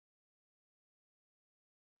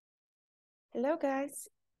Hello, guys.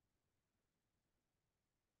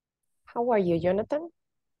 How are you, Jonathan?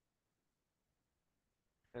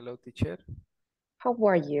 Hello, teacher. How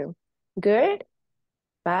are you? Good?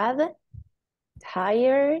 Bad?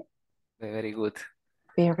 Tired? Very good.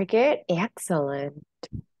 Very good. Excellent.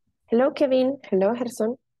 Hello, Kevin. Hello,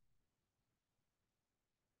 Gerson.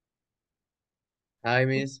 Hi,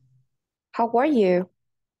 Miss. How are you?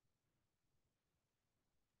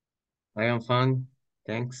 I am fine.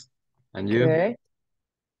 Thanks. And you? Good.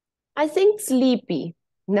 I think sleepy.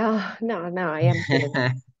 No, I am kidding.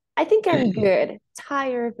 I think I'm good.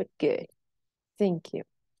 Tired, but good. Thank you.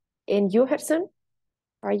 And you, Gerson?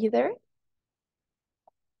 Are you there?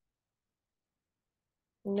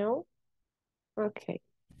 No? Okay.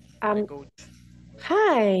 Hi, Um, coach.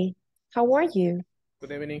 hi. How are you?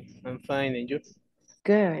 Good evening. I'm fine, and you?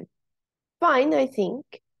 Good. Fine, I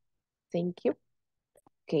think. Thank you.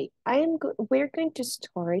 Okay, we're going to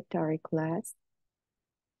start our class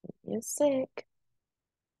in a sec.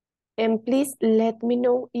 And please let me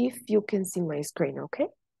know if you can see my screen, okay?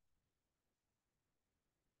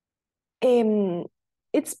 Um,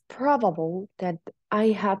 it's probable that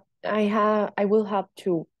I will have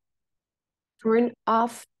to turn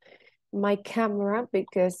off my camera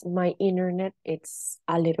because my internet it's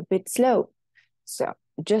a little bit slow. So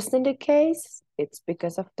just in the case, it's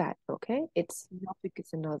because of that, okay? It's not because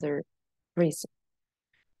another reason.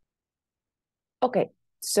 Okay,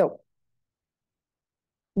 so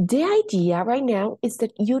the idea right now is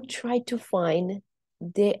that you try to find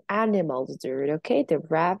the animals there, okay? The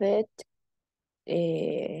rabbit,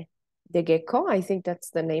 the gecko, I think that's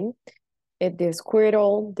the name, the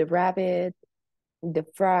squirrel, the rabbit, the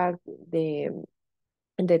frog, the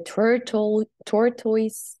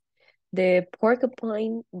tortoise, the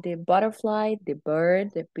porcupine, the butterfly, the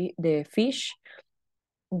bird, the fish,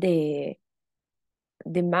 the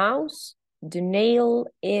the mouse, the nail,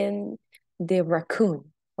 and the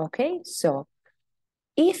raccoon. Okay, so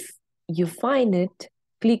if you find it,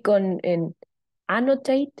 click on and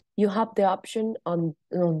annotate. You have the option on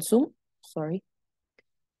Zoom, sorry.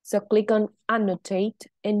 So click on annotate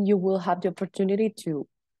and you will have the opportunity to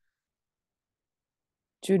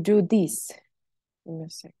do this. Let me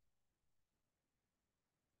see.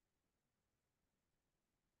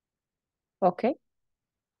 Okay.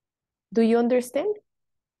 Do you understand?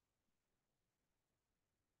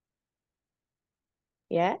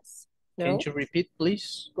 Yes? Can No? you repeat,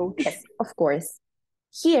 please, coach? Yes, of course.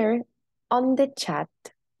 Here on the chat,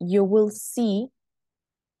 you will see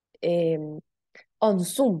on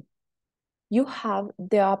Zoom, you have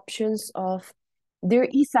the options of, there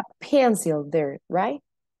is a pencil there, right?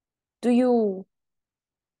 Do you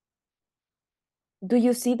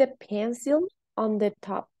see the pencil on the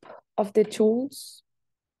top of the tools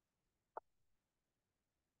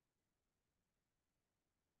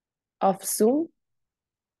of Zoom?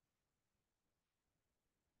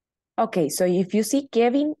 Okay, so if you see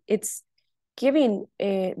Kevin, it's Kevin,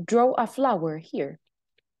 draw a flower here.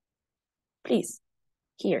 Please,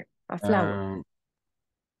 here, a flower.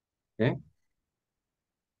 Okay.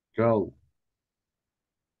 Draw.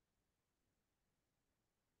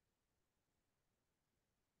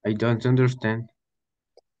 I don't understand.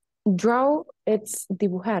 Draw, it's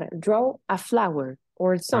dibujar. Draw a flower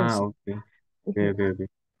or something. Okay. Okay, Mhm. okay,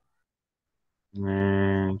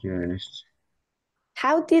 okay. Yes.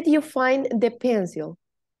 How did you find the pencil?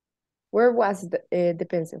 Where was the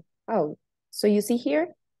pencil? Oh, so you see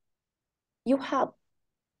here, you have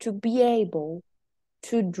to be able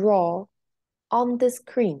to draw on the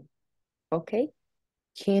screen, okay?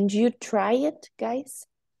 Can you try it, guys?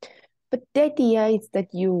 But the idea is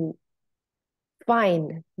that you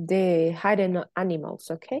find the hidden animals,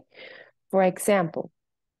 okay? For example,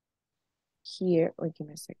 here, oh, give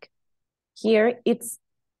me a sec. Here, it's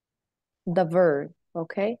the verb,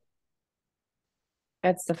 okay?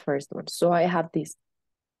 That's the first one. So I have this,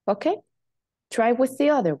 okay? Try with the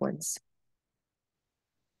other ones.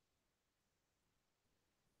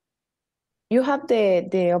 You have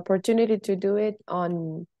the opportunity to do it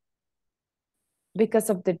on because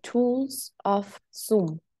of the tools of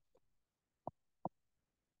Zoom.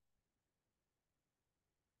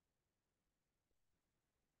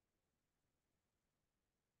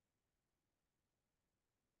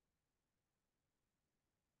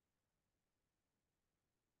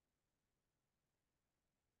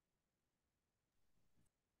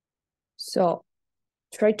 So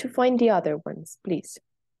try to find the other ones, please.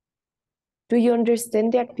 Do you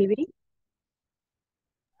understand the activity?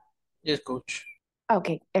 Yes, coach.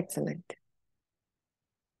 Okay, excellent.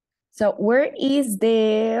 So where is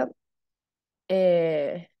the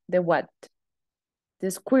what?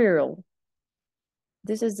 The squirrel.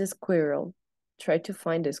 This is the squirrel. Try to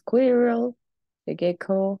find the squirrel, the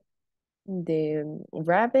gecko, the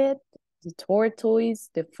rabbit, the tortoise,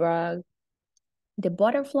 the frog, the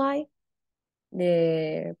butterfly,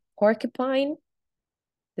 the porcupine,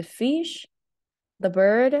 the fish, the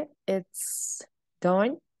bird, it's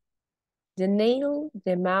done, the nail,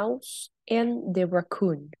 the mouse, and the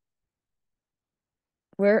raccoon.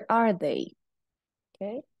 Where are they?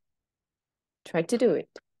 Okay. Try to do it.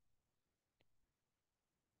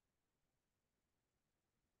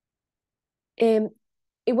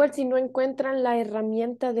 Igual si no encuentran la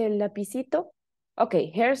herramienta del lapicito. Ok,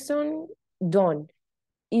 Harrison, done.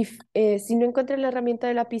 Si no encuentran la herramienta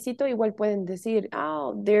del lapicito, igual pueden decir,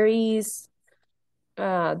 oh, there is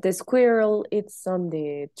the squirrel, it's on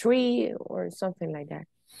the tree, or something like that.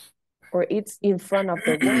 Or it's in front of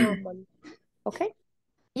the woman. Okay?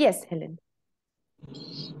 Yes, Helen.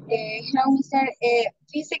 Hello, mister.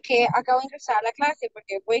 Dice que acabo de ingresar a la clase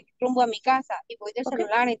porque voy rumbo a mi casa y voy del Ok.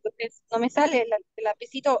 celular, entonces no me sale el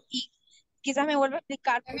lapicito y quizás me vuelva a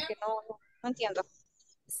explicar porque no entiendo.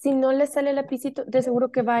 Si no le sale el lapicito, de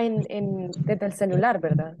seguro que va desde el celular,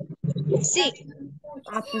 ¿verdad? Sí,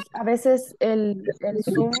 Pues a veces el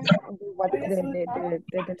Zoom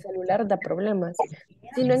desde el celular da problemas.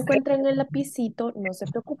 Si no encuentran el lapicito, no se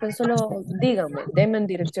preocupen, solo díganme, denme en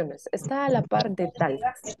direcciones. Está a la par de tal.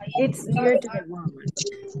 It's near to the woman.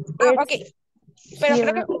 ok, It's pero creo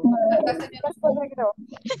here. que ya encontré, creo.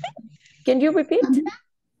 Can you repeat?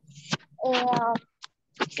 Eh,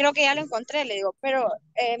 creo que ya lo encontré, le digo, pero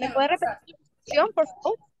 ¿me puede repetir la instrucción, por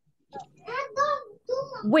favor?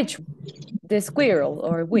 Which? The squirrel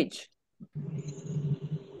or which?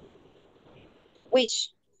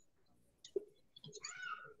 Which?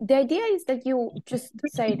 The idea is that you just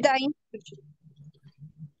say, The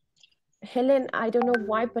Helen, I don't know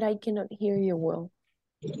why, but I cannot hear you well.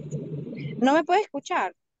 ¿No me puede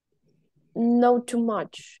escuchar? No too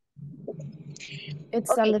much.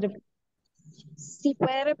 It's a Ok. little bit. Si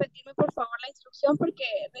puede repetirme por favor la instrucción porque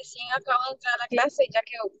recién acabo de entrar a la clase ya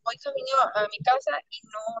que voy camino a mi casa y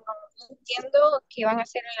no entiendo qué van a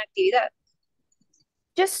hacer en la actividad.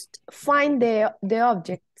 Just find the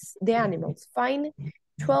objects, the animals. Find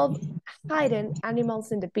 12 hidden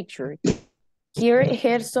animals in the picture. Here,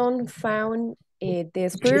 Gerson found the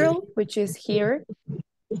squirrel, which is here,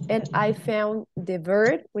 and I found the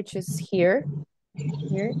bird, which is here.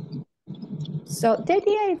 So the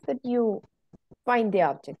idea is that you find the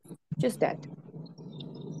object, just that.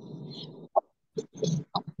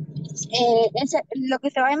 Lo que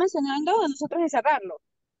se vaya mencionando, nosotros encerrarlo.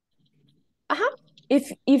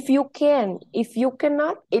 If you can, if you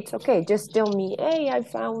cannot, it's okay. Just tell me, hey, I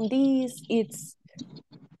found this. It's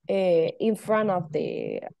in front of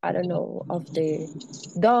the, I don't know, of the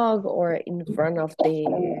dog or in front of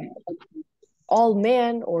the old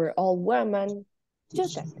man or old woman.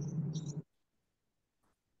 Just that.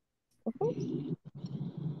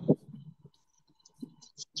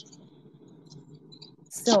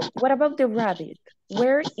 So what about the rabbit?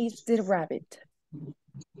 Where is the rabbit?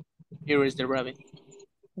 Here is the rabbit.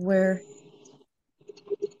 Where?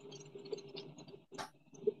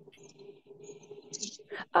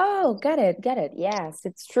 Oh, got it, got it. Yes,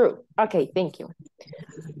 it's true. Okay, thank you.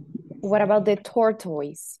 What about the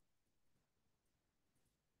tortoise?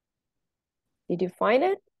 Did you find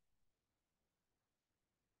it?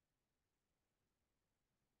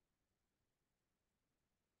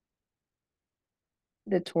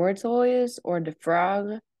 The tortoise or the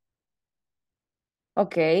frog?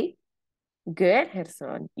 Okay, good,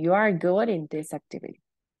 Gerson. You are good in this activity.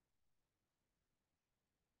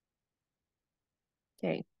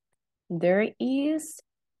 Okay, there is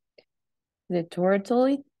the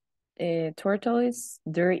tortoise,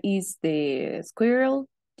 there is the squirrel,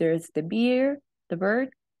 there's the bear, the bird,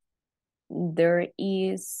 there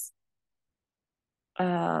is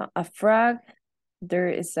a frog, there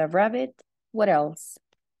is a rabbit. What else?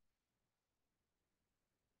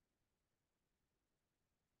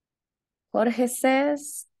 Jorge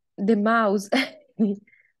says the mouse.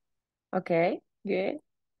 Okay, good.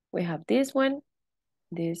 We have this one,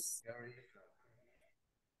 this.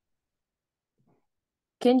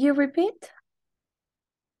 Can you repeat?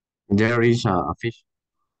 There is a fish.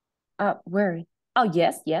 Where? Oh,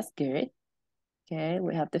 yes, yes, good. Okay,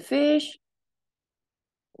 we have the fish.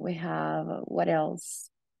 We have, what else?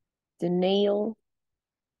 The nail.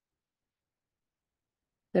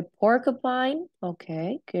 The porcupine.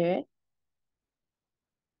 Okay, good.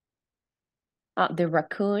 The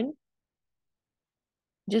raccoon.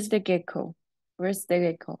 Just the gecko. Where's the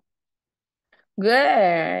gecko?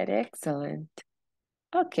 Good, excellent.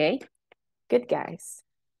 Okay, good guys.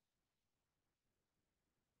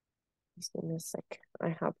 Just give me a sec.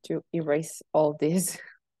 I have to erase all this.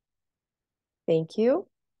 Thank you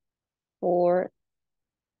for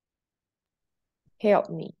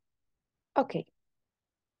help me. Okay.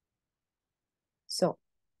 So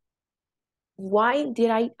why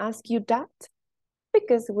did I ask you that?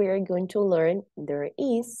 Because we are going to learn there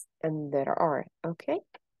is and there are, okay?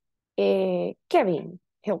 Kevin,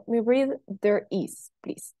 help me read there is,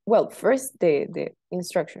 please. Well, first the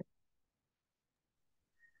instruction.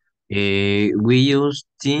 We use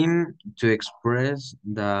team to express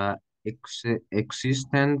the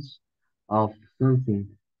existence of something.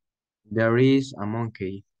 There is a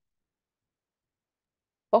monkey.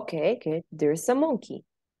 Okay, good. There's a monkey.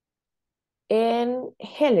 And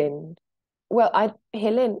Helen, well,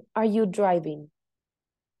 Helen, are you driving?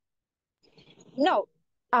 No,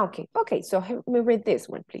 Okay, okay, so help me read this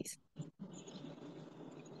one, please.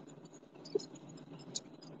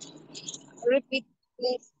 repeat,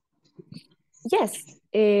 please. Yes,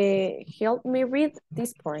 help me read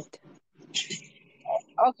this part.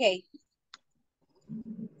 Okay.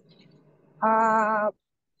 Uh,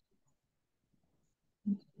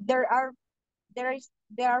 there are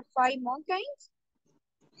there are 5 mountains.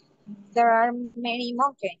 There are many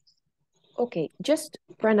mountains. Okay, just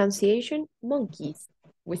pronunciation, monkeys,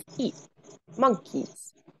 with E,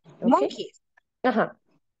 monkeys, okay? Monkeys. Uh-huh,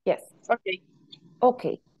 yes, Okay.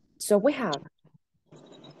 okay. So we have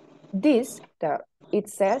this, that it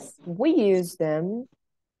says we use them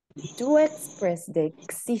to express the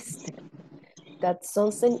existence, that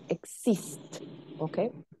something exists,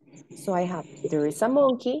 okay? So I have, there is a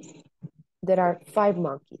monkey, there are 5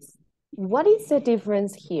 monkeys. What is the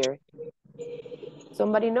difference here?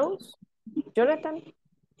 Somebody knows? Jonathan?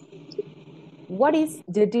 What is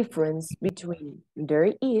the difference between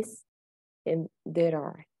there is and there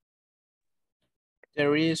are?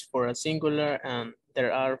 There is for a singular and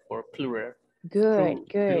there are for plural. Good,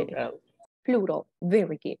 good. Plural. Plural,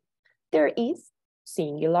 very good. There is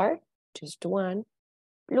singular, just one,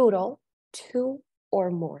 plural, 2 or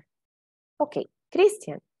more. Okay,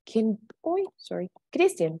 Christian,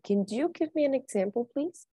 Christian, can you give me an example,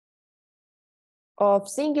 please? Of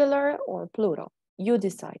singular or plural? You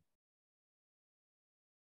decide.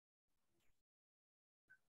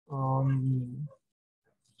 One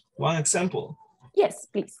example. Yes,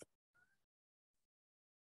 please.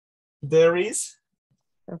 There is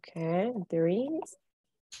Okay, there is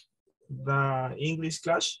the English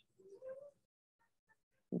class.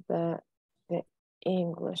 the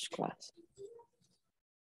English class.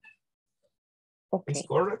 Okay. Is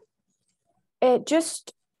correct.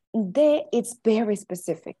 Just it's very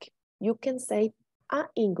specific. You can say a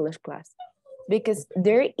English class because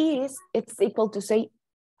there is, it's equal to say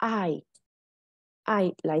I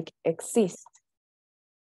like exist.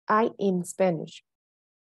 I in Spanish.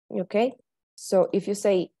 Okay. So if you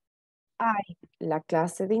say la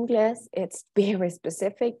clase de inglés, it's very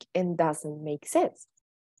specific and doesn't make sense.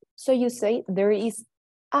 So you say there is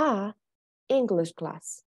a English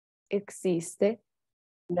class. Existe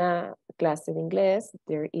una clase de inglés.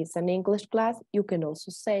 There is an English class. You can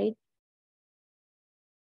also say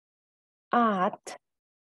at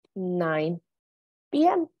 9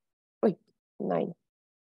 p.m. Wait, 9.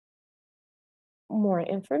 More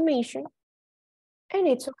information. And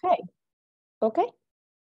it's okay. Okay?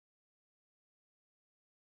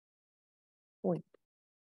 Wait.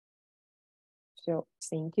 So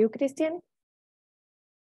thank you, Christian.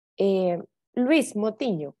 Luis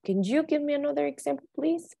Motiño, can you give me another example,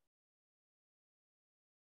 please?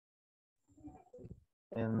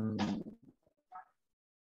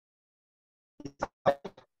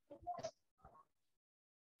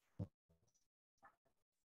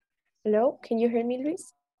 Hello, can you hear me,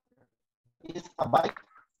 Luis? Is a bike.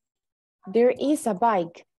 There is a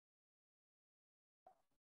bike.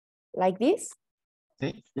 Like this?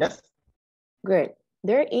 See? Yes. Good.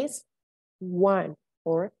 There is one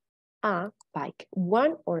or a bike.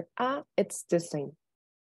 One or a, it's the same.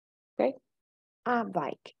 Okay? A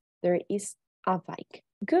bike. There is a bike.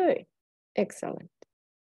 Good. Excellent.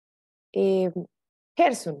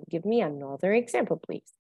 Gerson, give me another example,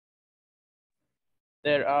 please.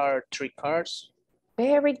 There are 3 cars.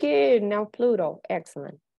 Very good. Now Pluto.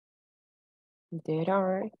 Excellent. There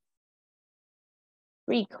are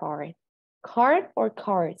 3 cars. Car or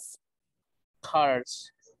cars?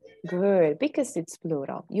 Cars. Good, because it's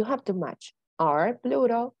plural. You have to match. R,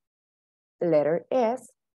 plural. Letter S,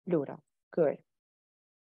 plural. Good.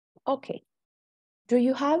 Okay. Do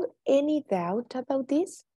you have any doubt about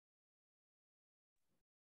this?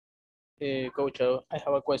 Coach, I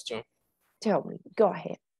have a question. Tell me. Go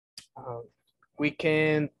ahead. We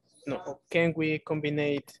can, no, can we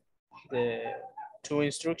combine the two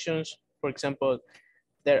instructions. For example,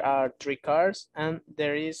 there are 3 cars and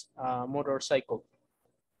there is a motorcycle,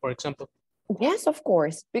 for example. Yes, of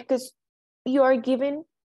course, because you are given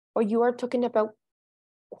or you are talking about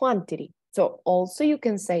quantity. So also you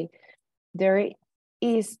can say there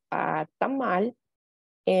is a tamal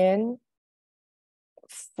and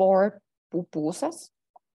 4 pupusas.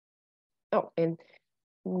 Oh, and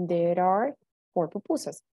there are 4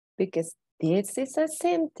 pupusas because this is a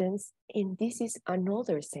sentence and this is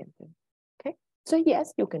another sentence. Okay, so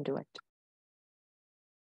yes, you can do it.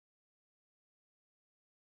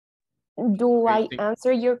 Do I Great.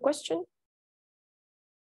 answer your question?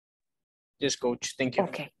 Yes, coach. Thank you.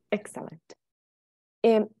 Okay, excellent.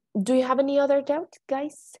 Do you have any other doubt,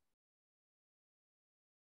 guys?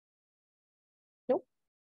 No?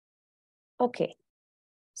 Okay,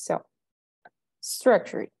 so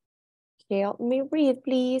structure. Help me read,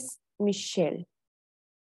 please. Michelle,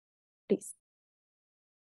 please.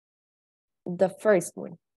 The first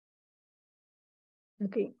one.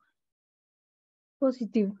 Okay.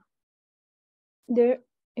 Positive. There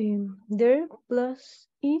plus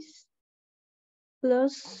is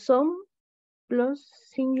plus some plus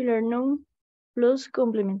singular noun plus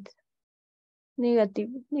complement. Negative.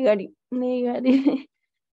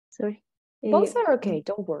 Sorry. Both are okay,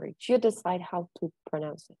 don't worry. You decide how to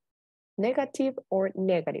pronounce it. Negative or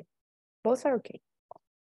negative. Both are okay.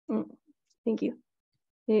 Thank you.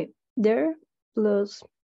 There plus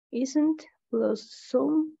isn't plus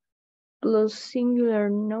some plus singular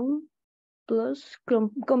noun plus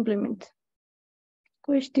complement.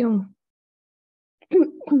 Question.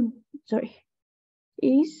 Sorry.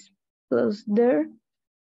 Is plus there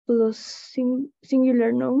plus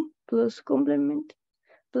singular noun plus complement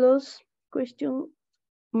plus question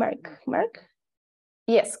mark.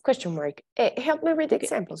 Yes, question mark. Help me read the Okay.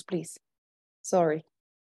 examples, please. Sorry.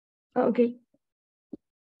 Okay.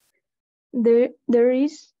 There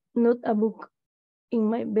is not a book in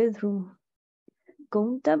my bedroom.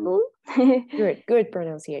 Countable? Good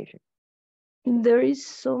pronunciation. There is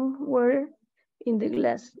some water in the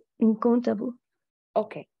glass. Uncountable.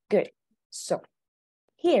 Okay, good. So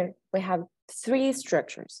here we have 3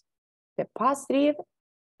 structures: the positive,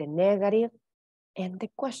 the negative, and the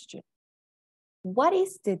question. What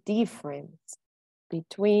is the difference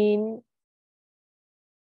between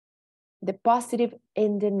the positive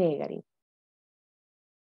and the negative?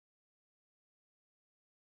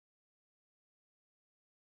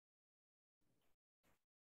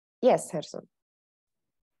 Yes, Gerson.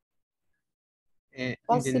 In the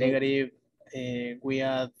Positive. negative, we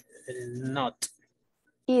add not.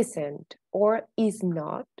 Isn't or is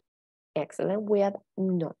not. Excellent, we add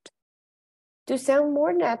not. To sound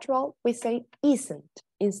more natural, we say isn't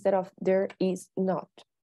instead of there is not.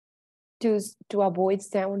 To avoid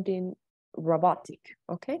sounding robotic,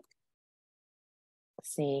 okay?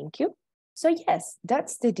 Thank you. So yes,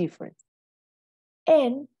 that's the difference.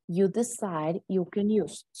 And you decide you can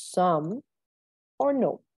use some or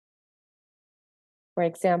no. For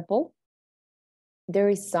example, there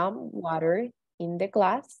is some water in the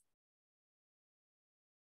glass,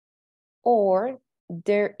 or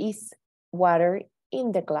there is water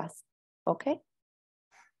in the glass, okay?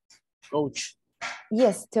 Coach,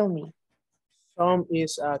 Yes, tell me. some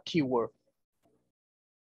is a keyword.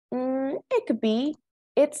 It could be,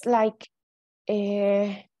 it's like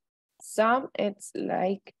some, it's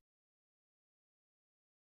like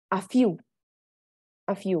a few.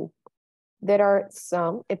 There are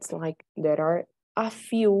some, it's like there are a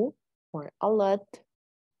few or a lot.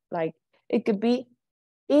 Like it could be,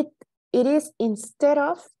 it is instead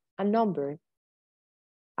of a number.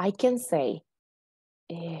 I can say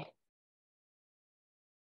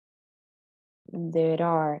there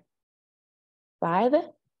are 5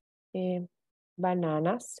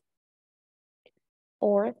 bananas,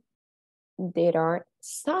 or there are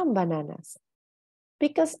some bananas,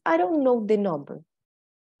 because I don't know the number,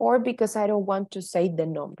 or because I don't want to say the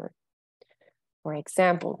number. For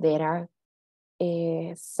example, there are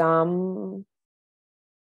some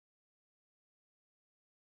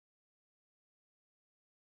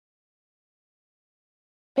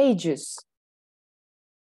pages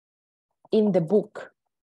in the book.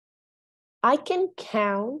 I can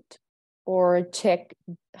count or check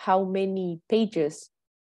how many pages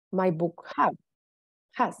my book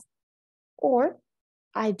has. Or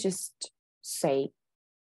I just say,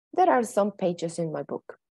 there are some pages in my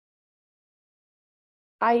book.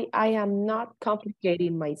 I am not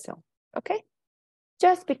complicating myself, okay?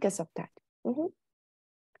 Just because of that.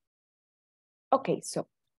 Okay, so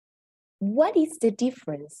what is the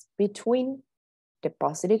difference between the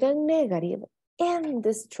positive and negative and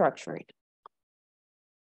the structured.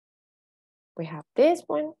 We have this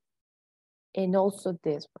one and also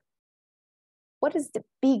this one. What is the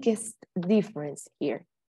biggest difference here?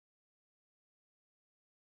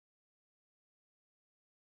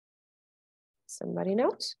 Somebody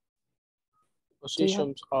knows?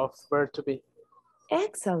 Positions of verb to be.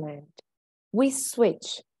 Excellent. We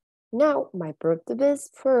switch. Now my verb to be is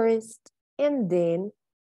first and then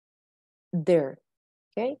there.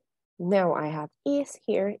 Okay? Now I have is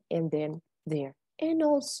here and then there. And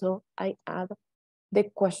also I add the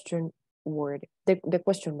question word, the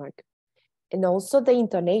question mark. And also the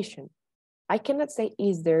intonation. I cannot say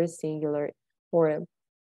is there singular or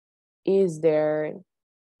is there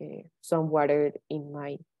some water in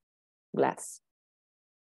my glass.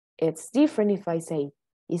 It's different if I say,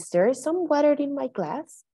 is there some water in my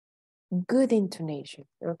glass? Good intonation,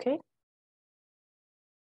 okay?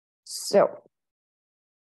 So,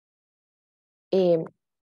 do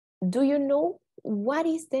you know what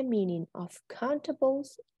is the meaning of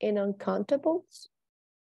countables and uncountables?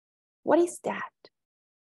 What is that?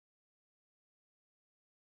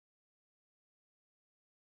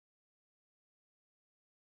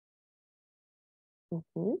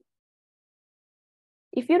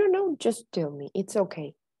 If you don't know, just tell me. It's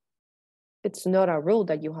okay. It's not a rule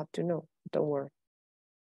that you have to know. Don't worry.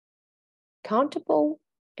 Countable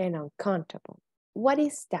and uncountable. What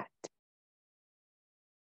is that?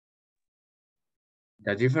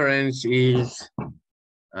 The difference is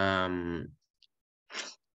when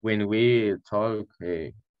we talk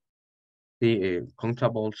the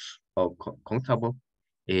countables or countable,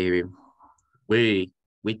 we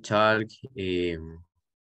talk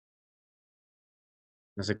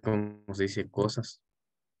no sé cómo se dice cosas.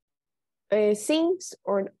 Things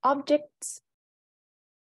or objects.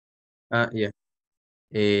 Yeah.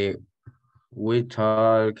 We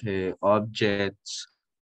talk objects,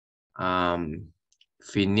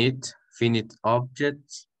 finite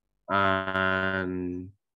objects, and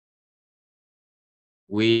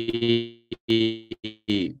we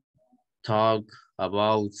talk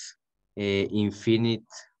about infinite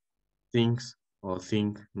things or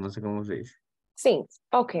thing, no sé cómo se dice. Things.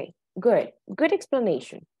 Okay, good. Good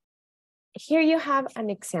explanation. Here you have an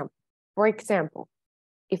example. For example,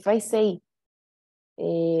 if I say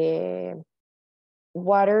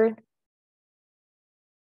water,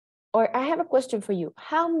 or I have a question for you.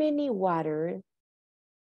 How many water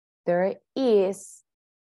there is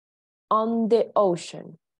on the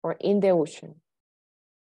ocean or in the ocean?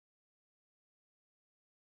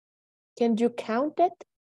 Can you count it?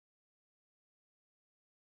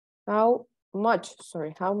 How much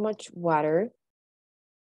water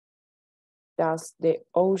does the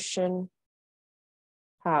ocean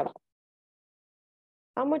have?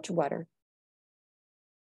 How much water?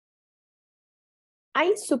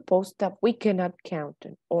 I suppose that we cannot count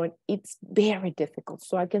it, or it's very difficult.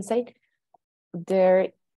 So I can say there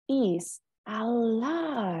is a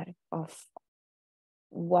lot of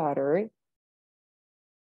water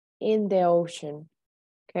in the ocean,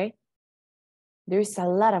 okay? There's a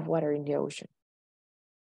lot of water in the ocean.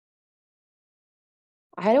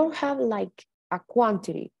 I don't have like a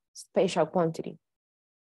quantity, spatial quantity,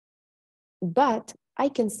 but I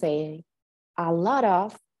can say a lot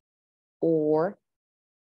of or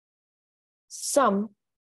some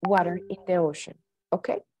water in the ocean,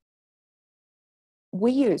 okay?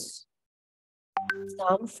 We use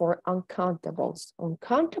some for uncountables.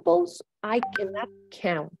 Uncountables, I cannot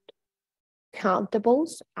count.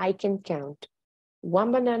 Countables, I can count.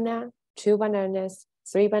 1 banana, 2 bananas,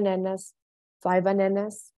 3 bananas, 5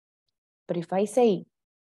 bananas. But if I say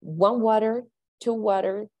 1 water, 2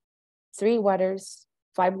 water, 3 waters,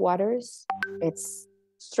 5 waters, it's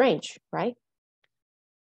strange, right?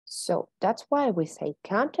 So that's why we say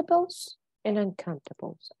countables and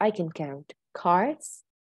uncountables. I can count cars,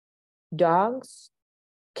 dogs,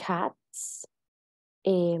 cats,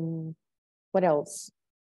 what else?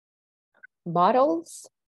 Bottles.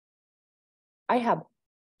 I have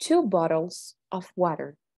 2 bottles of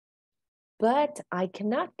water, but I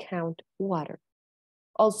cannot count water.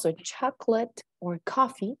 Also chocolate or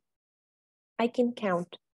coffee, I can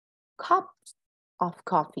count cups of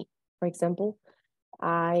coffee. For example,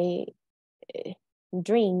 I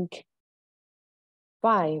drink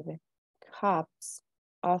 5 cups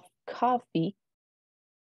of coffee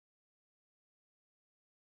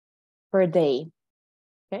per day,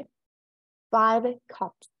 okay? 5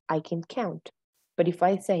 cups, I can count. But if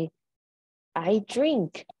I say, I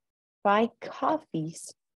drink 5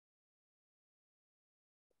 coffees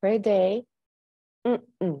per day,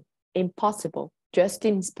 impossible, just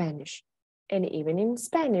in Spanish. and even in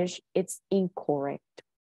Spanish, it's incorrect.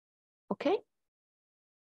 Okay?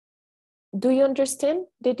 Do you understand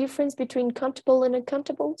the difference between countable and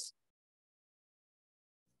uncountables?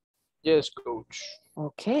 Yes, coach.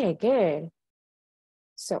 Okay, good.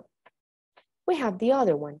 So we have the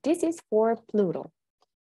other one. This is for plural.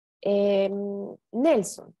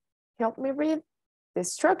 Nelson, help me read the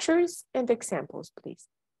structures and examples, please.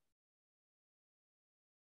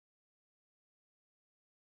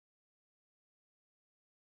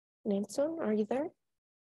 Nelson, are you there?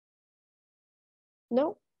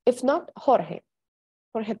 No? If not, Jorge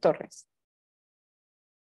Torres.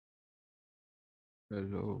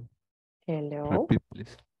 Hello. Hello. Repeat,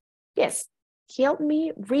 please. Yes, help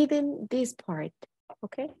me reading this part,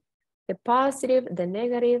 okay? The positive, the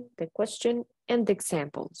negative, the question, and the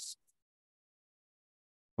examples.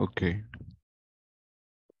 Okay.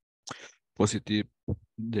 Positive.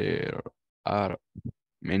 There are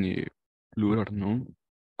many plural noun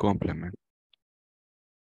complement.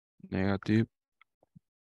 Negative.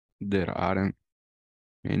 There aren't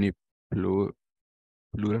many plural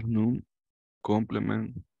noun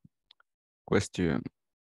complement. Question.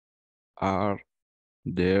 Are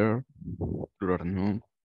there plural noun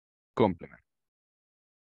complement?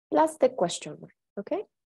 Plus the question mark, okay?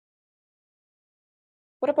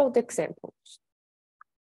 What about the examples?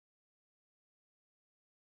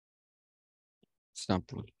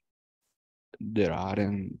 Example. There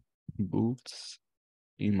aren't books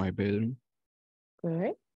in my bedroom.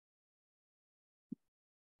 Good.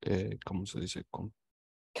 ¿Cómo se dice?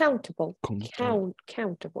 Countable. Countable.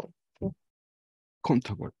 Countable.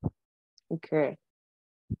 Countable. Okay.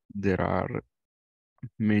 There are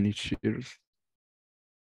many chairs.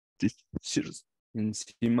 These chairs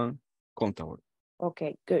encima countable.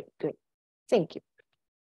 Okay, good, good. Thank you.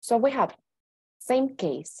 So we have same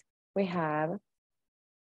case. We have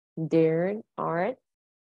there are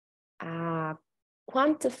a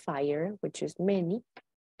quantifier, which is many.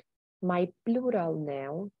 My plural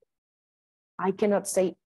noun, I cannot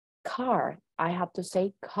say car. I have to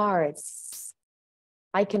say cars.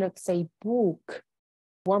 I cannot say book,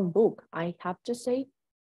 one book. I have to say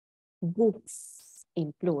books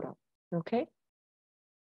in plural, okay?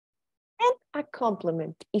 And a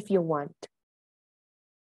complement if you want.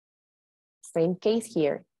 Same case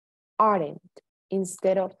here, aren't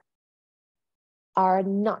instead of are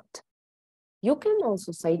not. You can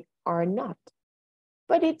also say are not,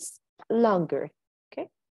 but it's longer, okay?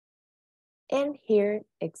 And here,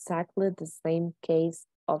 exactly the same case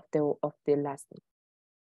of the last one.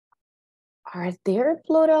 Are there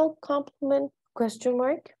plural complement question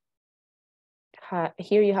mark?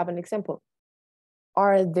 Here you have an example.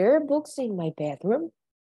 Are there books in my bedroom?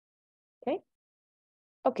 Okay.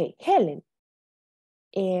 Okay, Helen.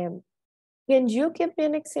 Can you give me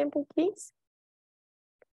an example, please?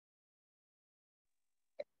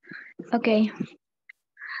 Okay.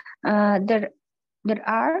 There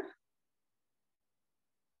are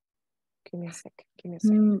Give me a second. Give me a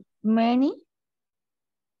second. many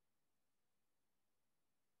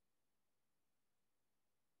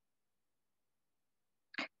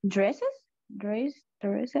dresses. Dresses.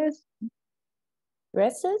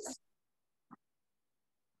 Dresses?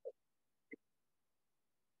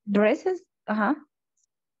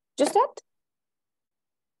 Just that?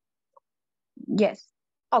 Yes.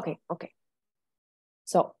 Okay, okay.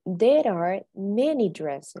 So there are many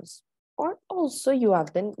dresses. Or also you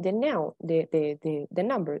have the noun, the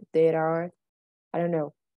number. There are, I don't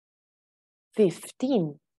know,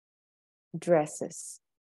 15 dresses.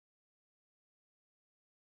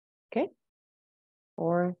 Okay?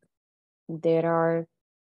 Or there are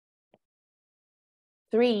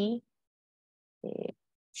 3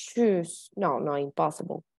 shoes. No,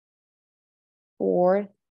 impossible. 4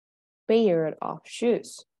 pair of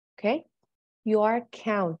shoes. Okay? You are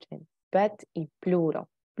counting, but in plural.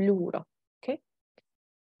 Okay?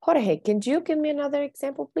 Jorge, can you give me another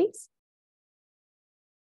example, please?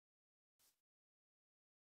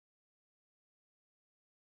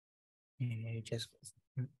 Just,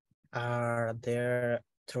 are there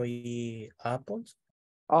 3 apples?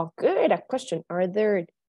 Oh, good. A question. Are there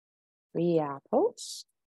 3 apples?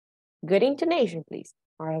 Good intonation, please.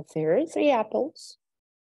 Are there 3 apples?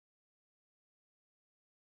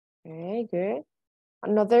 Okay, good.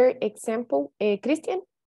 Another example. Christian?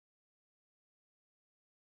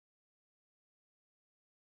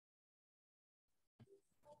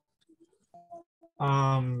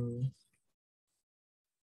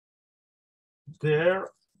 There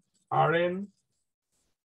aren't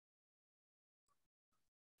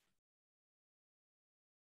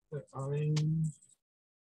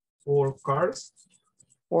 4 cars.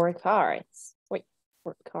 4 cars.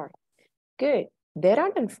 4 cars. Good. There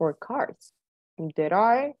aren't 4 cars. There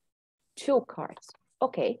are 2 cars.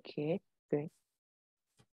 Okay, good, good.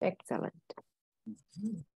 Excellent.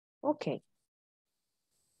 Okay.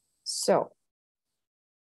 So,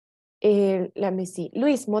 let me see.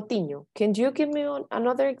 Luis Motiño, can you give me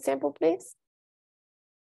another example, please?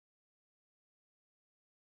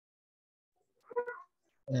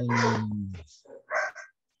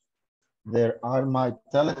 There are my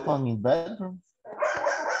telephone in bedroom.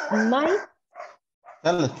 My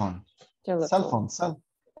Telephone. telephone. Cell phone. Cell.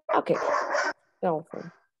 Okay, cell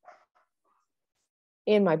phone.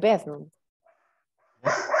 In my bedroom.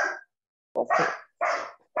 Okay.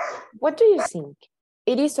 What do you think?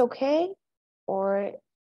 It is okay or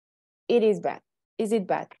it is bad? Is it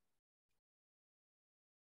bad?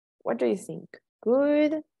 What do you think?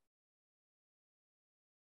 Good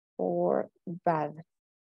or bad?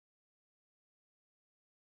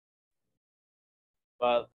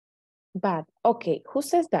 But Bad. Okay, who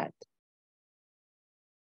says that?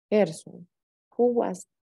 Gerson. Who was?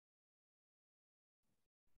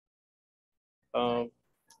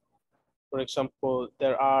 for example,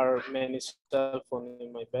 there are many cell phones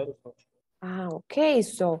in my bedroom. Ah, okay,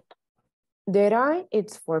 so there are,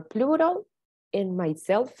 it's for plural. In my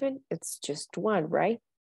cell phone, it's just one, right?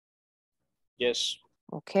 Yes.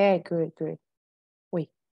 Okay, good, good. Wait.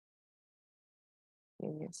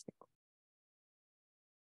 Give me a second.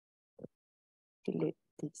 Delete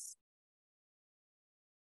this.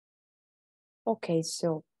 Okay,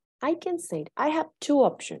 so I can say, I have 2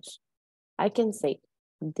 options. I can say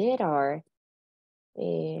there are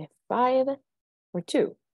 5 or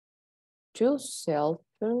 2 cell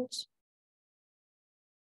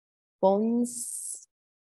phones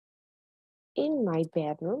in my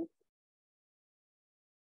bedroom.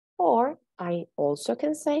 Or I also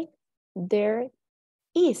can say there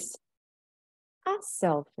is a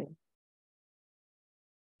cell phone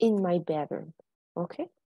in my bedroom. Okay?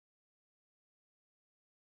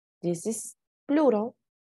 This is plural.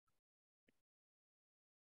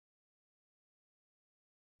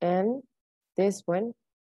 And this one,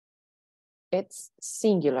 it's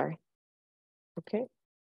singular. Okay?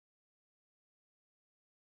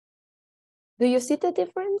 Do you see the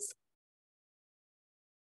difference?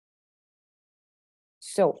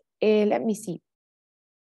 So let me see.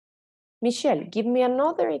 Michelle, give me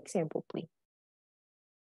another example, please.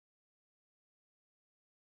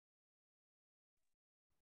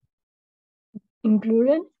 In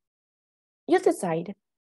plural? You decide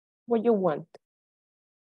what you want.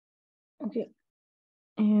 Okay.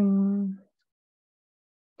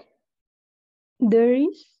 There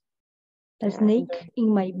is a snake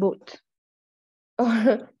in my boat.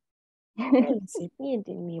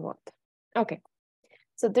 Okay.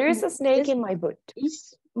 So there is a snake in my boot.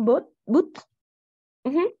 Is boat?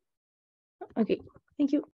 Mm-hmm. Okay,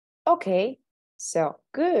 thank you. Okay, so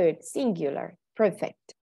good, singular,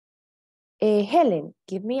 perfect. Helen,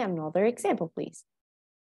 give me another example, please.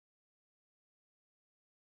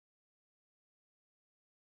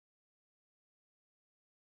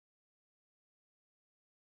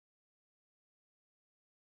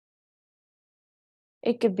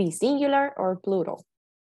 It could be singular or plural.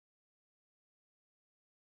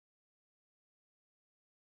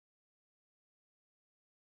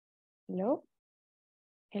 No?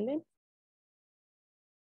 Helen?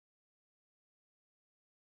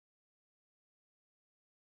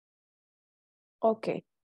 Okay.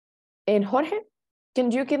 And Jorge,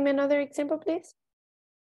 can you give me another example, please?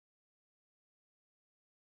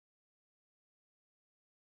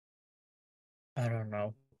 I don't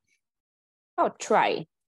know. Oh, try.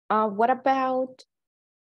 What about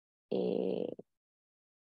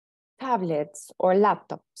tablets or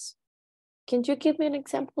laptops? Can you give me an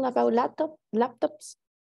example about laptops?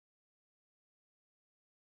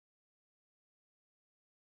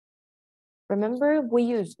 Remember, we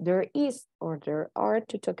use there is or there are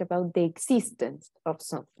to talk about the existence of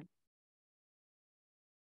something.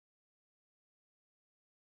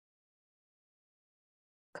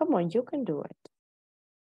 Come on, you can do it.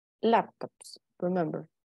 Laptops, remember.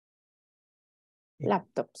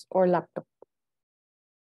 Laptops or laptop.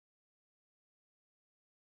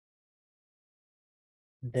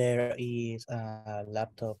 There is a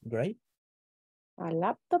laptop gray. A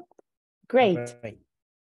laptop? Great. Gray.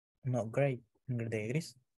 No, gray. De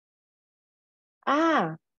gris.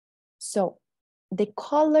 Ah, so the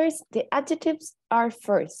colors, the adjectives are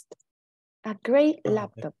first. A gray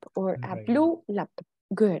laptop or a blue laptop.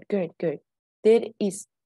 Good, good, good. There is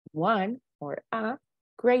one or a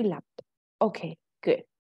gray laptop. Okay, good.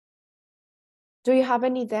 Do you have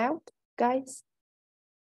any doubt, guys?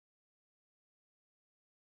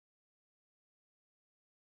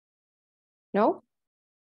 No?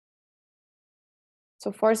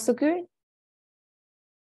 So far, so good?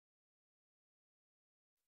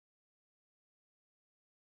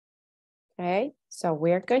 Okay, so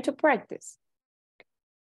we're going to practice.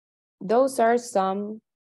 Those are some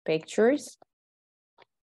pictures.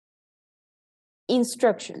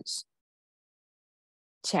 Instructions.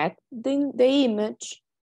 Check the image.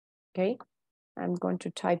 Okay, I'm going to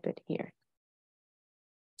type it here.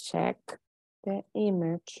 Check the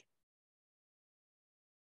image.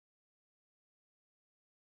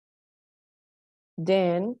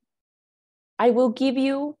 Then I will give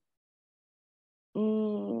you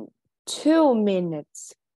 2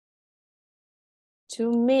 minutes.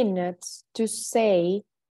 2 minutes to say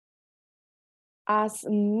as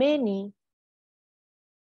many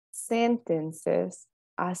sentences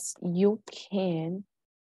as you can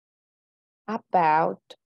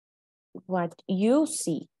about what you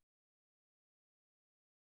see.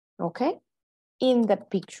 Okay? In the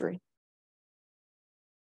picture.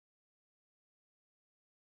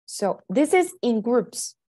 So this is in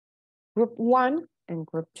groups. Group 1 and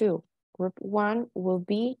group 2. Group 1 will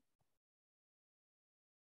be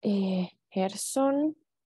Gerson,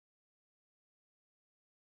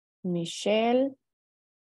 Michelle,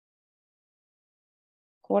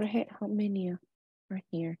 Jorge. How many are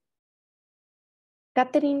here?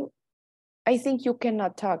 Catherine, I think you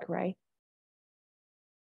cannot talk, right?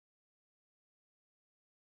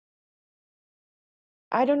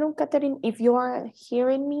 I don't know, Catherine, if you are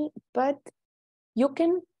hearing me, but you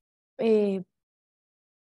can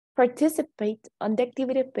participate on the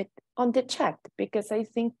activity, but on the chat, because I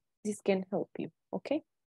think this can help you, okay?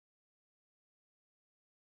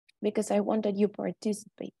 Because I want that you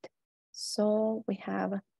participate. So we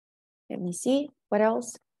have, let me see, what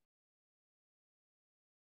else?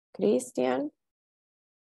 Christian.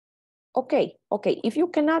 Okay, if you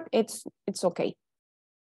cannot, it's okay.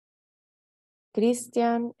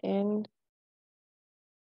 Christian and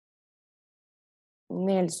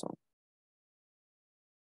Nelson.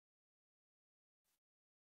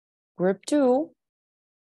 Group 2.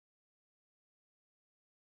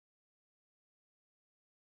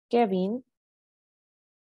 Kevin.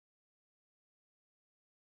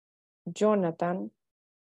 Jonathan.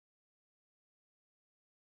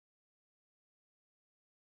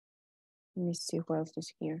 Let me see who else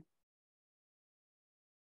is here.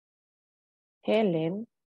 Helen.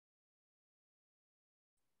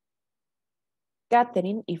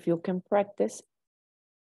 Catherine, if you can practice.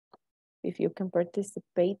 If you can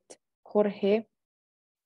participate. Jorge.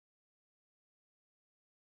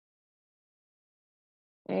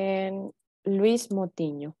 And Luis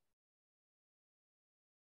Motiño.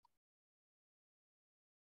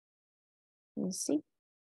 Let me see.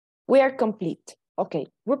 We are complete. Okay,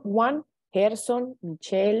 group 1, Gerson,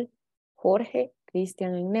 Michelle, Jorge,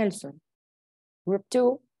 Christian, and Nelson. Group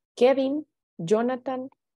 2, Kevin, Jonathan,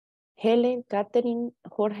 Helen, Catherine,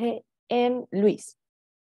 Jorge, and Luis.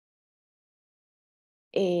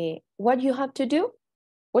 What you have to do?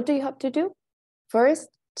 What do you have to do? First,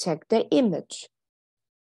 check the image.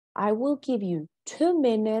 I will give you 2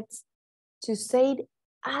 minutes to say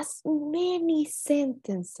as many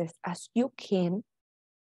sentences as you can,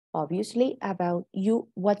 obviously, about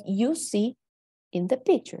what you see in the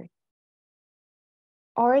picture.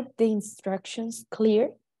 Are the instructions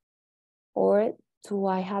clear, or do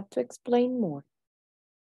I have to explain more?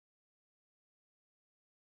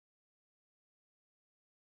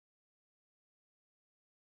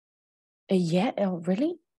 Yeah,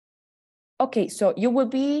 really? Okay, so you will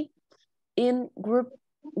be in group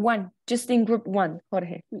 1, just in group 1,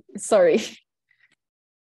 Jorge. Sorry.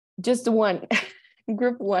 Just one,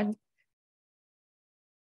 group 1.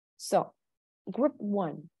 So, group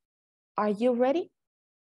 1, are you ready?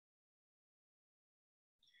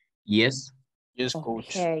 Yes. Yes,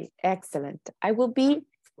 coach. Okay, excellent. I will be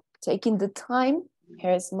taking the time.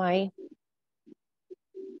 Here's my,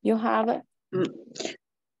 you have it?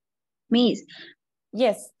 Miss,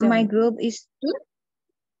 Yes. my group is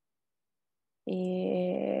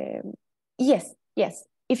 2. Yes.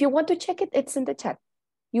 If you want to check it, it's in the chat.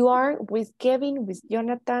 You are with Kevin, with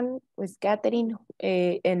Jonathan, with Catherine,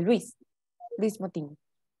 and Luis Motin.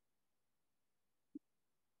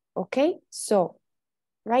 Okay, so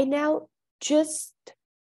right now, just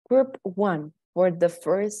group 1 for the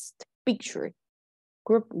first picture.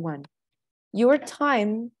 Group 1. Your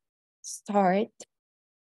time start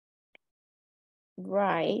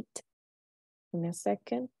right. Give me a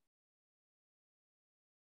second.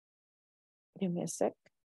 Give me a sec.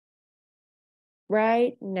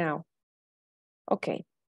 Right now. Okay.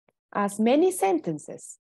 As many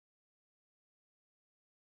sentences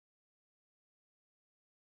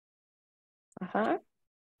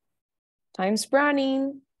Time's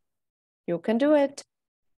running. You can do it.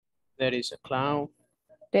 There is a clown.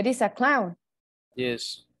 There is a clown.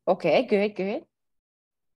 Yes. Okay, good, good.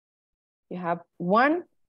 You have one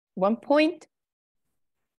point.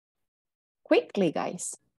 Quickly,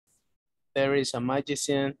 guys. There is a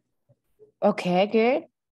magician. Okay, good.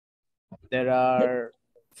 There are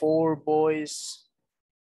 4 boys.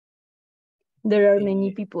 There are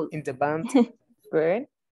many people. In the band. Good.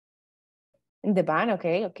 In the band,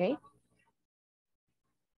 okay, okay.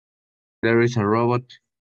 There is a robot.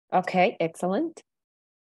 Okay, excellent.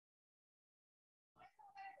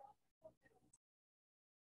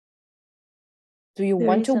 Do you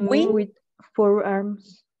want to There is a win? man with 4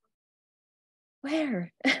 arms.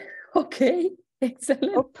 Where? Okay,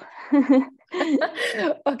 excellent. Up.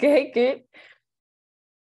 Okay, good.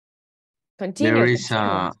 Continue.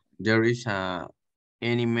 There is a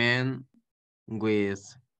any man with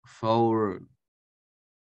 4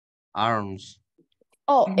 arms.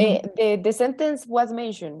 Oh, the sentence was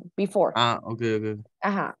mentioned before. Okay, okay.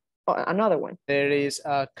 Oh, another one. There is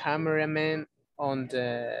a cameraman on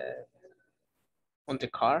the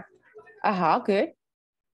car. Good.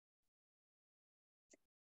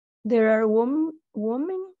 There are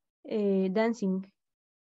women dancing.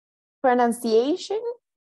 Pronunciation?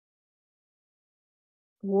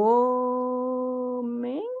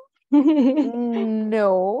 Woman?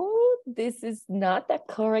 No, this is not a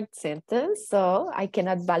correct sentence, so I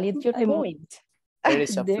cannot validate your point. There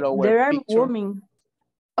is a flower there are picture. women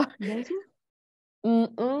dancing?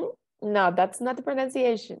 No, that's not the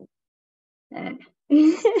pronunciation.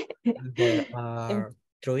 There are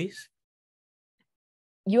trees.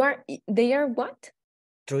 They are what?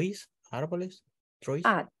 Trees, árboles, trees.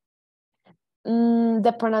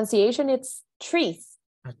 The pronunciation it's trees.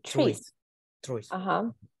 Trees. Trees.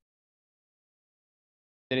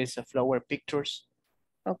 There is a flower pictures.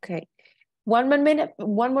 Okay. One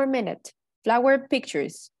more minute. Flower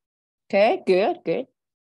pictures. Okay, good, good.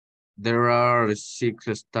 There are 6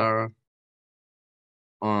 stars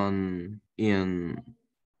in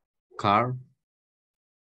car.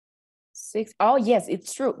 6. Oh, yes,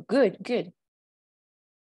 it's true. Good, good.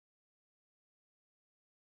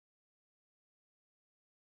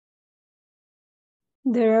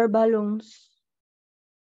 There are balloons.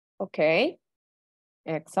 Okay.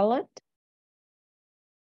 Excellent.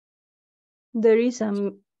 There is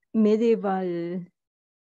a medieval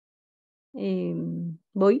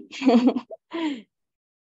boy.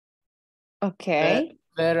 Okay.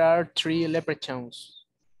 There are 3 leprechauns.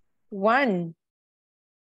 1,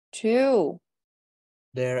 2.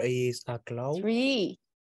 There is a cloud. 3.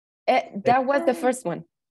 That was the first one.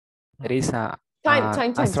 There is a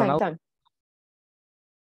Time. astronaut.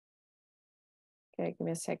 Okay, give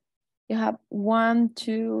me a sec. You have 1,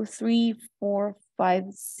 2, 3, 4, 5,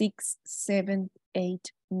 6, 7,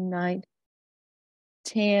 8, 9,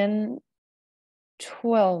 10,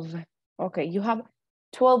 12. Okay, you have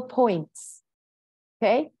 12 points.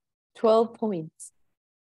 Okay, 12 points.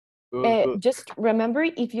 Good. Just remember,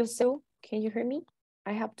 if you so, can you hear me?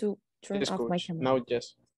 I have to turn off my camera. Now,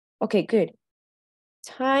 yes. Okay, good.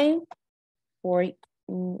 Time for,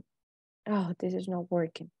 oh, this is not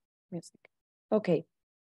working. Music. Okay,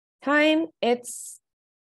 time, it's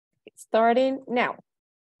starting now.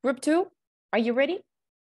 Group 2, are you ready?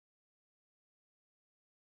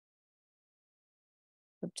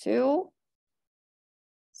 Group 2,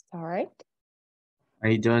 start.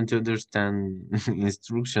 I don't understand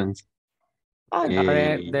instructions.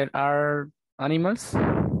 There are animals.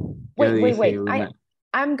 Wait.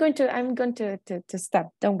 I'm going to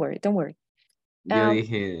stop. Don't worry. Yo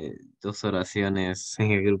dije 2 oraciones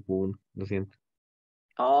en el grupo 1, lo siento.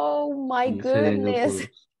 Oh my No sé del grupo goodness.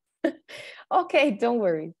 2. Okay, don't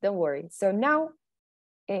worry. So now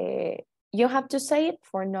you have to say it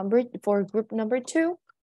for group number 2.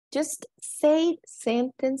 Just say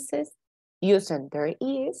sentences using there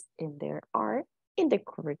is and there are in the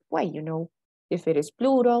correct way. You know, if it is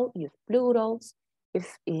plural, use plurals.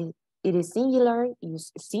 If it is singular,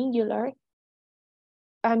 use singular.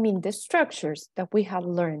 I mean, the structures that we have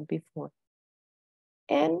learned before.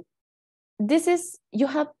 And this is, you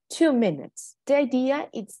have 2 minutes. The idea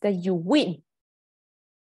is that you win.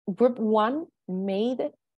 Group 1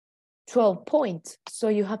 made 12 points. So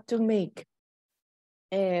you have to make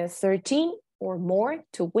 13 or more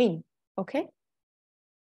to win, okay?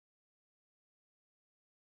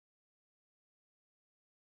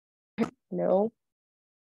 No.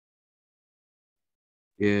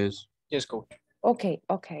 Yes. Yes, coach. Okay.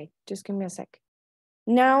 Just give me a sec.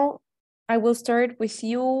 Now, I will start with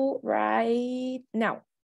you right now.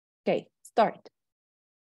 Okay, start.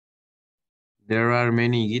 There are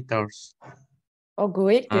many guitars. Oh,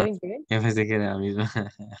 good, Ah, good, good. yo pensé que era la misma.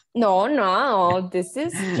 No, no, this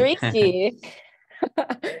is tricky.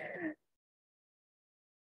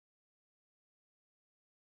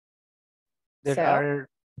 There So, are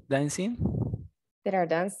dancing. that are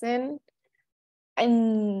dancing.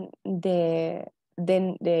 And the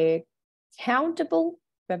countable,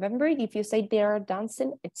 remember, if you say they are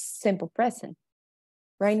dancing, it's simple present.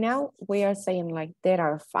 Right now, we are saying like there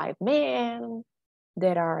are 5 men,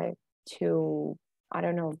 there are 2, I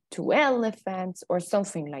don't know, 2 elephants or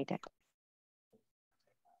something like that.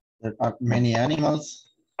 There are many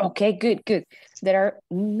animals. Okay, good, good. There are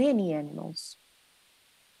many animals.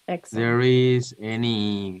 Excellent. There is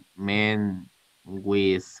any man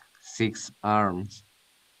with 6 arms.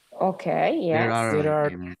 Okay, yes. There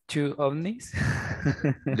are 2 ovnis.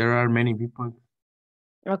 There are many people.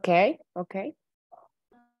 Okay, okay.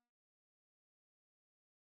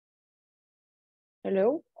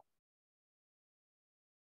 Hello?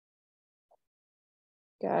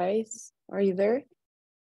 Guys, are you there?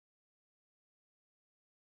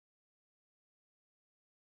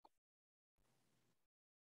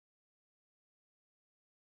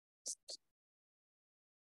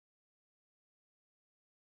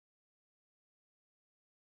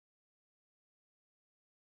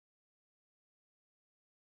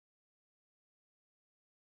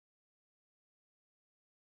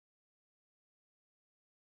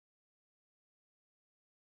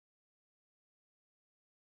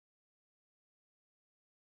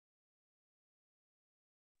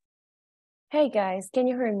 Hey guys, can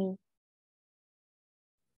you hear me?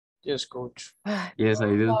 Yes, coach. Yes, I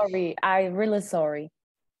do. Sorry, I'm really sorry.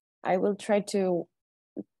 I will try to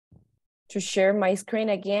share my screen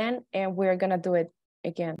again and we're gonna do it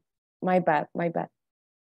again. My bad, my bad.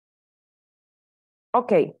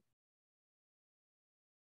 Okay.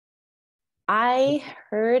 I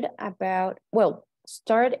heard about, well,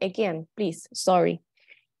 start again, please. Sorry.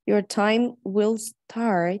 Your time will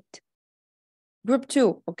start. Group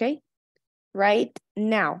 2, okay? Right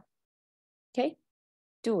now. Okay?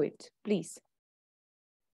 Do it, please.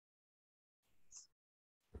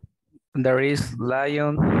 There is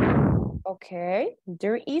lion. Okay.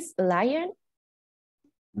 There is lion.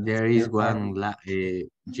 There is There are- one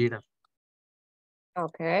giraffe.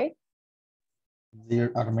 Okay.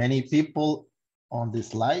 There are many people on the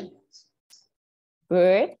slide.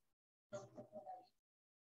 Good.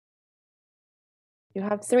 You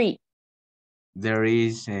have 3. There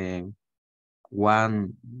is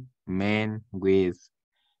one man with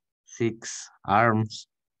 6 arms.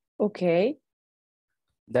 Okay.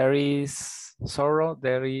 There is sorrow.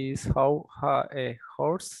 There is a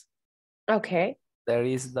horse. Okay. There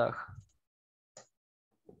is dog.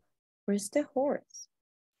 Where's the horse?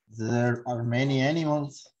 There are many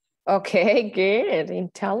animals. Okay, good.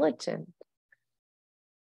 Intelligent.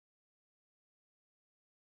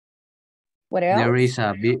 What else? There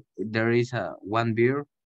is a one bear.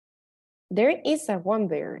 There is a one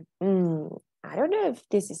bear. I don't know if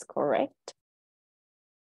this is correct.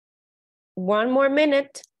 1 more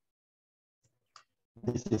minute.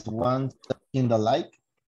 This is one in the lake.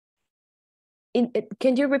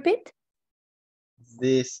 Can you repeat?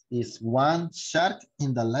 This is one shark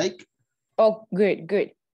in the lake. Oh, good,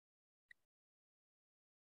 good.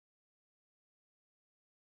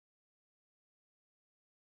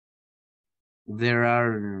 There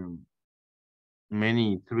are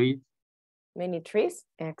many trees. Many trees.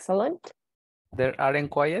 Excellent. There aren't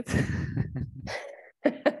quiet.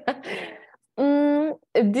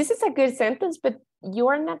 This is a good sentence, but you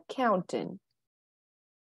are not counting.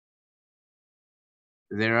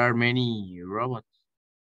 There are many robots.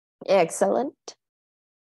 Excellent.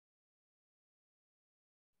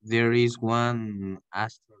 There is one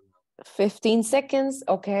astronaut. 15 seconds.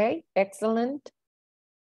 Okay, excellent.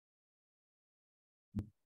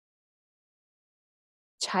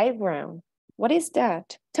 Child ground. What is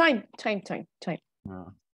that? Time.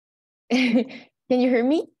 No. Can you hear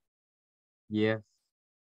me? Yes.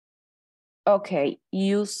 Okay,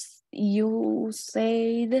 you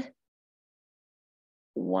said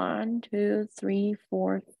 1, 2, 3,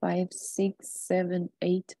 4, 5, 6, 7,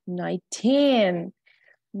 8, 9, 10.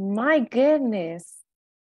 My goodness.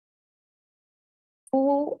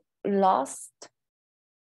 Who lost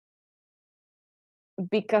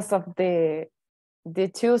because of the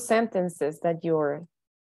 2 sentences that your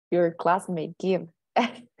classmate give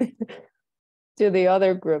to the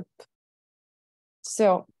other group?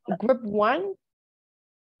 So group 1,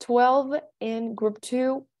 12, and group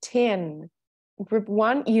 2, 10. Group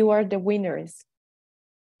 1, you are the winners.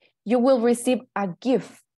 You will receive a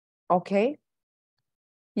gift, okay?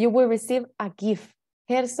 You will receive a gift.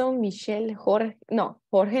 Gerson, Michelle, Jorge. No,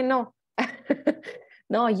 Jorge no.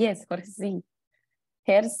 No, yes, Jorge sí.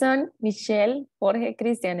 Gerson, Michelle, Jorge,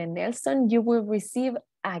 Christian, and Nelson, you will receive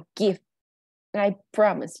a gift. I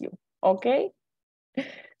promise you, okay?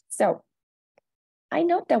 So, I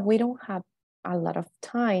know that we don't have a lot of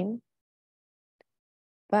time,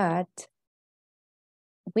 but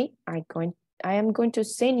I am going to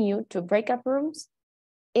send you to breakout rooms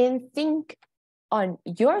and think on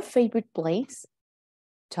your favorite place,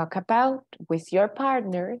 talk about with your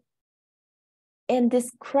partner, and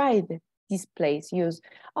describe this place. Use,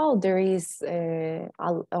 oh, there is,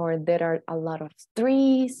 or there are a lot of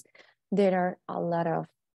trees, there are a lot of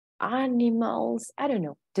animals, I don't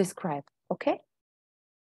know, describe, okay?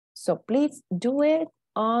 So please do it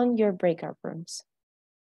on your breakout rooms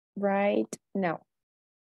right now.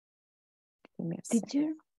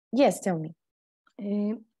 Teacher, Yes, tell me.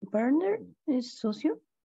 partner is socio?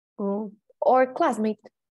 Oh, Or classmate.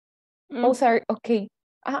 Both are okay.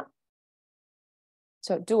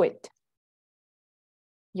 So do it.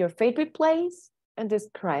 Your favorite place and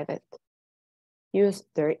describe it. Use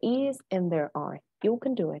there is and there are. You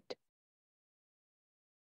can do it.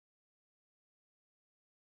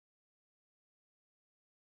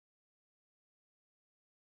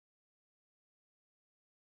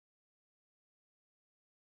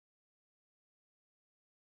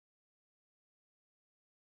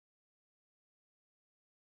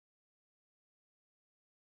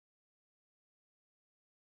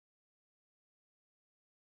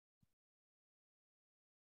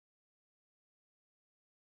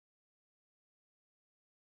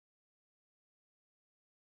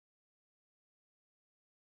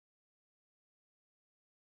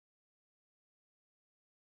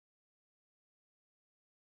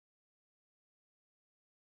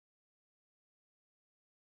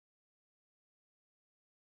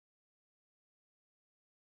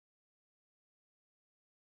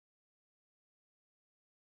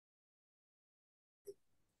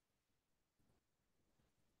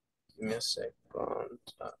 Give me a second.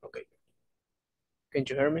 Okay. Can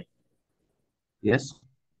you hear me? Yes.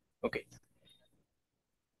 Okay.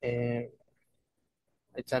 And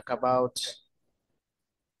I talk about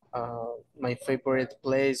my favorite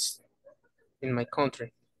place in my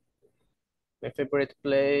country. My favorite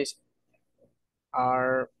place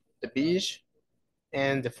are the beach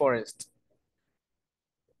and the forest,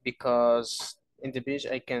 because in the beach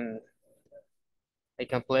I can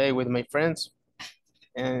play with my friends,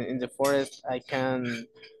 and in the forest I can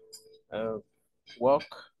uh, walk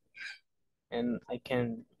and I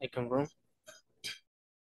can run.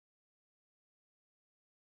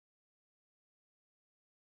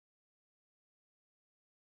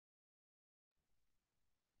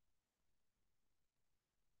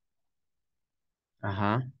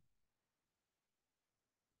 Uh-huh.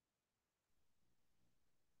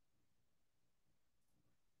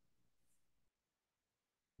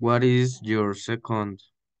 What is your second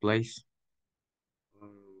place?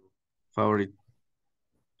 Favorite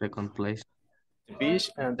second place? The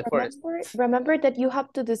beach and the forest. Remember that you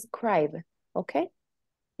have to describe, okay?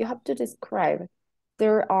 You have to describe.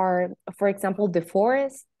 There are, for example, the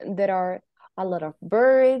forest, there are a lot of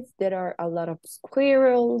birds, there are a lot of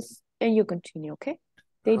squirrels, and you continue, okay?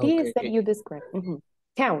 The idea is that you describe.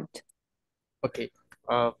 Count. Okay.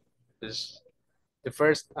 This, the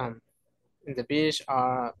first in the beach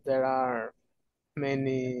there are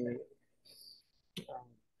many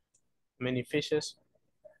many fishes,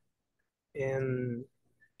 and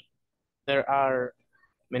there are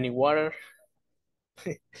many water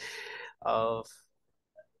of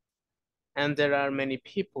and there are many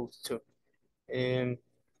people too. In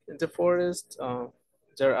the forest,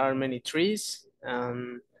 there are many trees,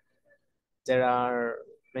 and there are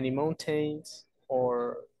many mountains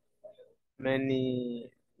or many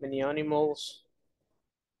animals.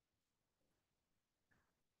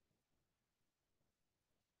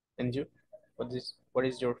 And you, what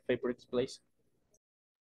is your favorite place?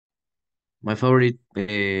 My favorite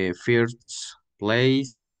first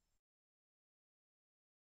place.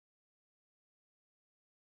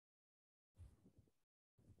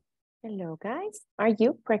 Hello, guys. Are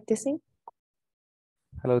you practicing?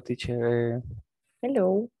 Hello, teacher.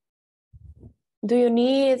 Hello. Do you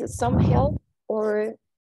need some help or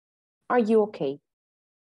are you okay?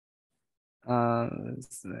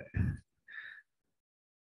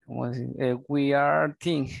 We are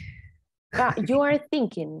thinking. You are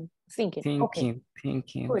thinking. Okay.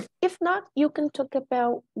 Thinking. Good. If not, you can talk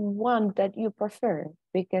about one that you prefer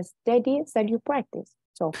because the idea is that you practice.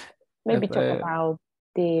 So maybe talk about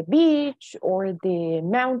the beach or the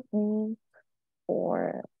mountain.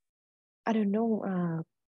 or I don't know.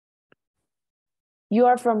 You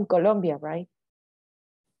are from Colombia, right?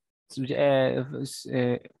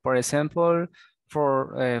 For example,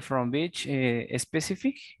 from which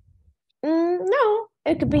specific? No,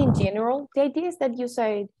 it could be in general. The idea is that you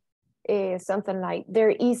say something like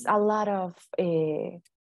there is a lot of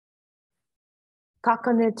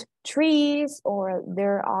coconut trees, or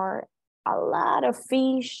there are a lot of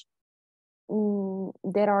fish,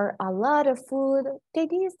 there are a lot of food. The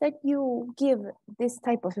idea is that you give this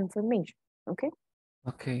type of information, okay?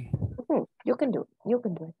 Okay. You can do it. You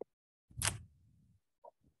can do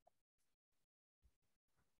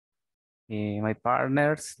it. My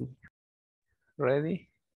partners ready?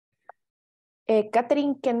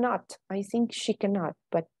 Catherine cannot. I think she cannot,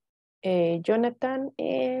 but Jonathan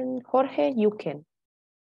and Jorge, you can.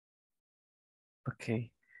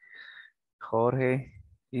 Okay. Jorge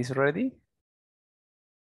is ready?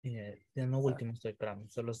 En lo último estoy esperando,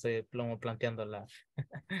 solo estoy planteando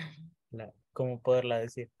cómo poderla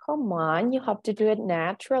decir. Come on, you have to do it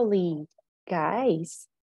naturally, guys.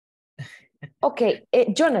 Okay,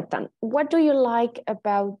 Jonathan, what do you like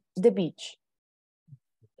about the beach?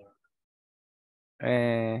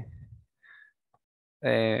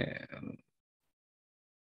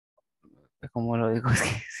 ¿Cómo lo digo? Es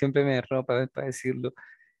que siempre me erro para decirlo.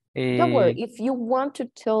 Don't worry, if you want to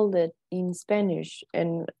tell it in Spanish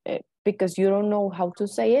and because you don't know how to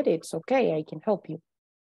say it, it's okay, I can help you.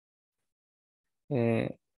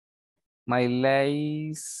 My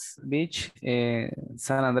Lace Beach,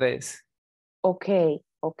 San Andrés. Okay,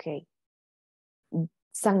 okay.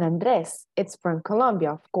 San Andrés, it's from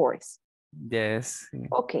Colombia, of course. Yes.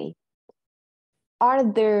 Okay. Are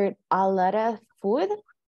there a lot of food?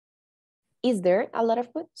 Is there a lot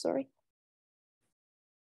of food? Sorry.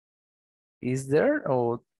 Is there?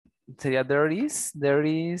 Or sería there is? There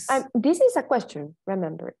is. This is a question,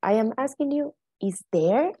 remember. I am asking you, is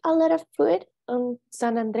there a lot of food on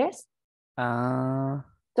San Andrés?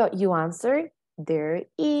 So you answer, there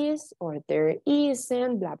is, or there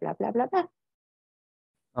isn't, blah, blah, blah, blah, blah.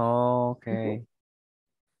 Okay.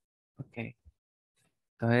 Okay.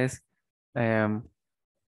 Entonces,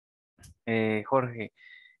 Jorge,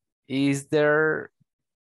 is there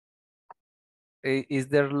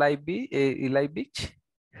live beach?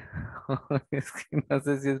 Es que no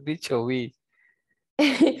sé si es beach o beach.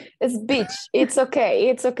 It's beach. It's okay.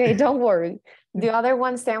 It's okay. Don't worry. The other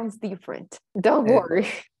one sounds different. Don't worry.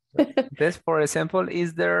 This, for example,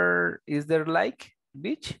 is there like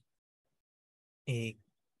beach?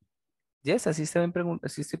 Yes, así estoy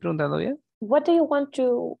preguntando bien. What do you want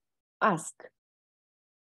to ask?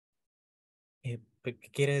 ¿Qué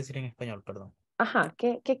quiere decir en español, perdón? Ajá,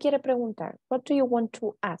 ¿qué quiere preguntar? What do you want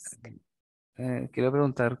to ask? Quiero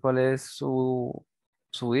preguntar cuál es su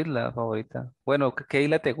isla favorita. Bueno, ¿qué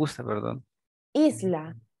isla te gusta, perdón?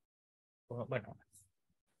 Isla. Bueno.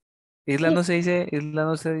 Isla no se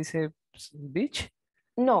dice beach?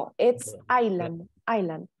 No, it's island.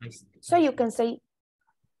 Island. So you can say,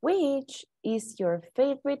 which is your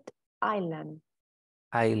favorite island?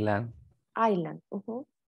 Island. Island.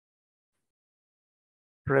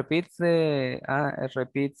 Repeat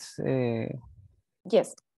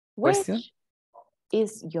Yes. question. Which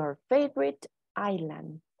is your favorite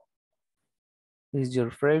island? Is your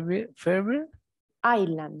favorite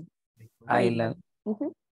Island. island.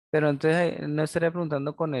 Pero entonces no estaría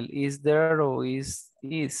preguntando con el is there o is.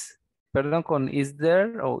 Perdón, con is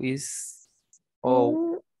there o is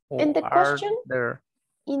o in the are question, there.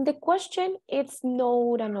 In the question, it's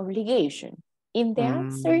not an obligation. In the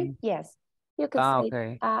answer, yes. You can say,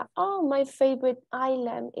 okay. Oh, my favorite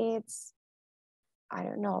island is, I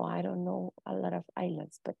don't know a lot of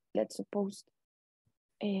islands, but let's suppose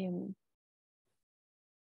San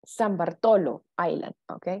Bartolo Island,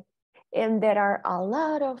 okay? And there are a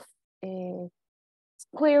lot of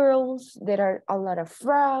squirrels, there are a lot of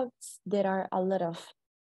frogs, there are a lot of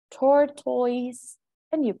tortoise,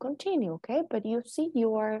 and you continue, okay? But you see,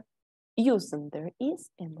 you are using there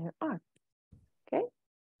is and there are, okay?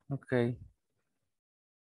 Okay.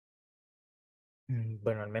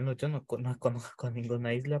 Bueno, al menos yo no conozco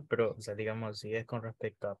ninguna isla, pero, o sea, digamos, si es con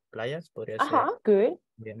respecto a playas, podría ser. Good.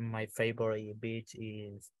 My favorite beach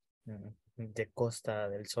is de Costa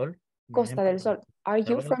del Sol. Costa del Sol. Are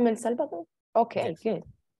you from El Salvador? Okay, yes. Good.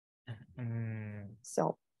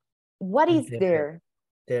 So, what is there?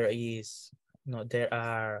 There is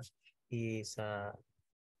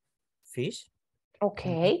fish.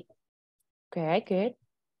 Okay. Okay, good.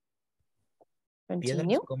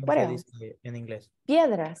 Continue. Piedras, ¿cómo What se else? dice en inglés?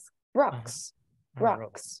 Piedras, rocks,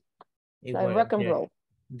 rocks. Like rock and roll.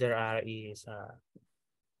 There are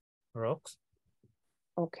rocks.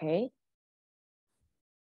 Okay.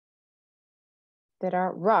 There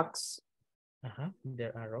are rocks.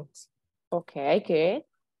 There are rocks. Okay, good.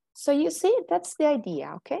 So you see, that's the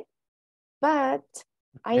idea, okay? But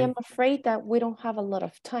I am afraid that we don't have a lot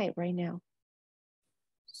of time right now.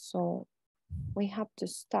 So we have to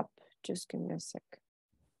stop. Just give me a sec.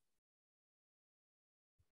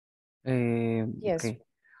 Yes. Okay.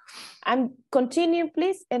 I'm continue,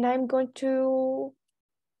 please, and I'm going to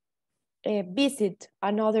visit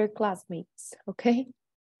another classmates, okay?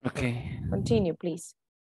 Okay. Continue, please.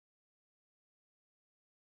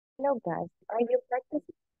 Hello, guys. Are you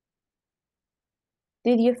practicing?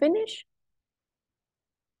 Did you finish?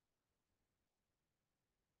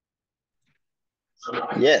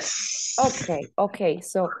 Yes. Okay.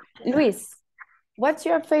 So, Luis, what's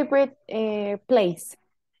your favorite place?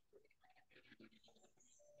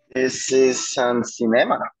 This is an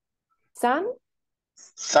cinema. Sun?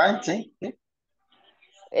 Sun, sí.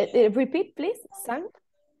 Repeat, please. Sun?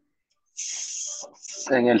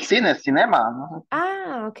 En el cine, cinema, ¿no?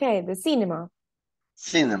 Ah, okay. The cinema.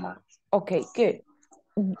 Cinema. Okay, good.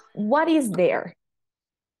 What is there?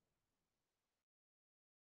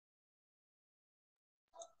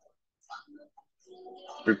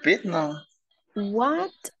 Repeat, no.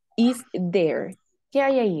 What is there? ¿Qué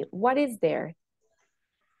hay ahí? What is there?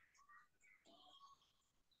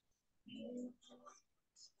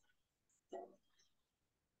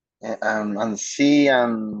 And see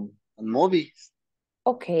and movies.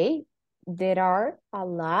 Okay, there are a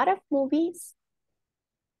lot of movies.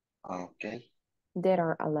 Okay. There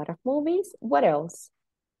are a lot of movies. What else?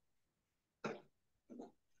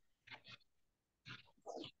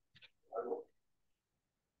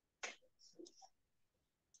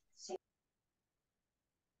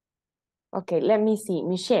 Okay, let me see.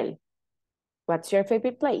 Michelle, what's your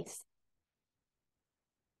favorite place?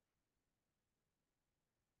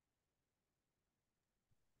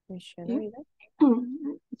 Michelle, Sí. are you there?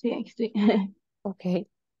 Sí, aquí estoy. Okay.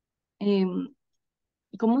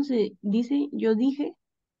 ¿Cómo se dice? Yo dije.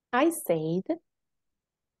 I said.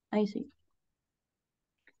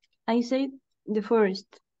 I said the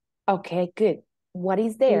forest. Okay, good. What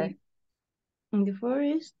is there? In the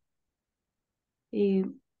forest, there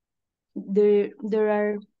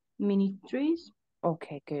are many trees.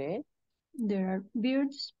 Okay, good. There are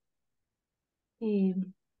birds.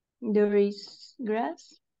 There is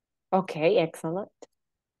grass. Okay, excellent.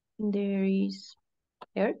 There is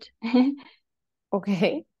earth.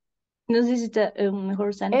 Okay. No sé si está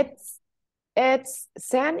mejor sand. It's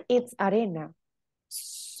sand, it's arena.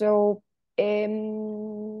 So,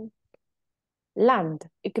 land.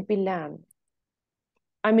 It could be land.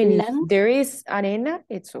 I mean, if Land? there is arena,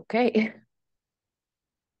 it's okay.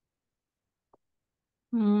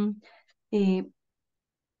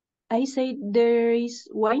 I say there is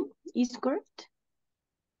wine. Is correct?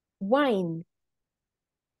 Wine.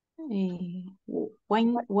 Wines.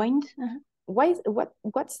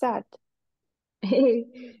 What's that?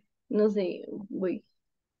 No sé, voy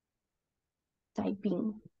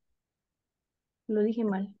typing. Lo dije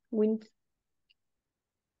mal. Wind.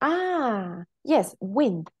 Ah, yes,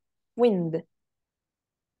 wind.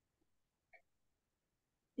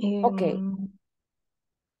 Okay.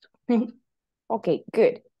 Okay,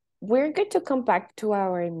 good. We're going to come back to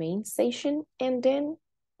our main session and then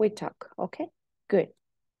we talk, okay? Good.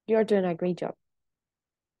 You're doing a great job.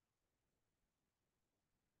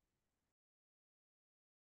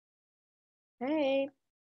 Hey.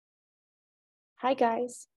 Hi,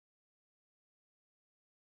 guys.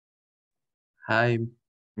 Hi,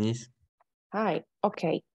 Miss. Hi,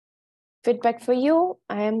 okay. Feedback for you.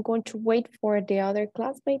 I am going to wait for the other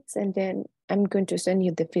classmates and then I'm going to send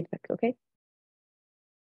you the feedback, okay?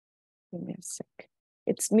 Give me a sec.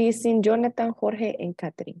 It's missing Jonathan, Jorge, and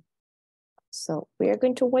Catherine. So we are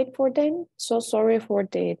going to wait for them. So sorry for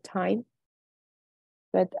the time,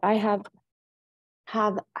 but I have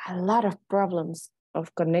had a lot of problems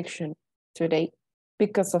of connection today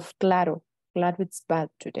because of Claro. Claro, it's bad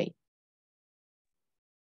today.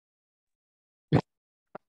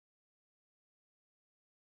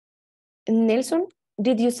 Nelson,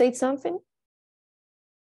 did you say something?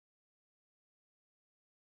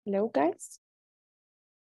 Hello, guys?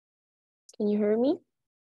 Can you hear me?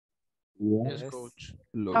 Yes, coach.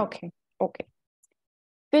 Okay.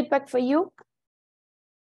 Feedback for you.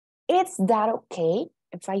 Is that okay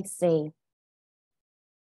if I say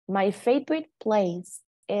my favorite place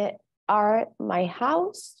are my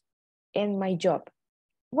house and my job?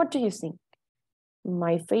 What do you think?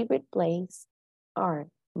 My favorite place are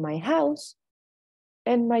my house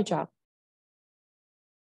and my job.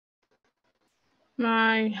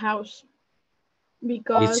 My house.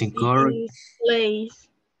 Because It's it incorrect. is place.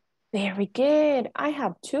 Very good. I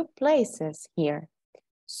have two places here.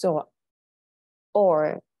 So,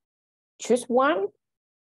 or choose one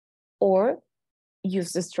or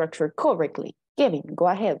use the structure correctly. Kevin, go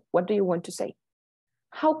ahead. What do you want to say?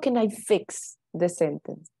 How can I fix the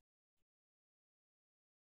sentence?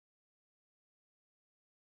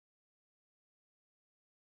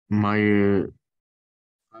 My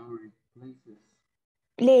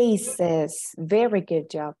Places. Very good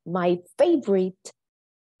job. My favorite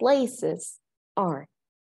places are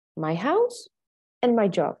my house and my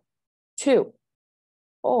job. Two.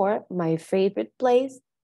 Or my favorite place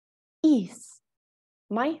is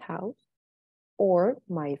my house, or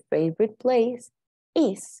my favorite place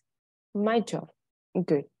is my job.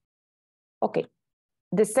 Good. Okay.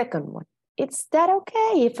 The second one. Is that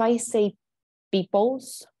okay if I say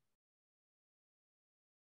people's?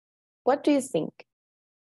 What do you think?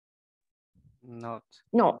 Not.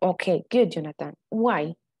 No. Okay. Good, Jonathan.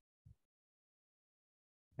 Why?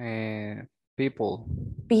 People.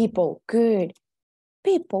 People. Good.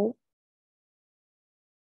 People.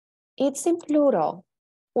 It's in plural.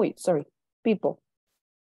 Wait, sorry. People.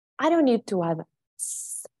 I don't need to add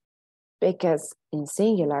s because in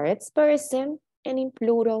singular it's person and in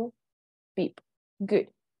plural people. Good.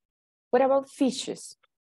 What about fishes?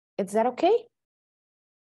 Is that okay?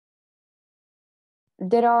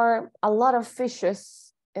 There are a lot of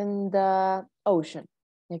fishes in the ocean,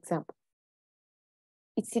 example.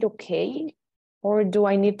 Is it okay? Or do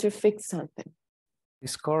I need to fix something?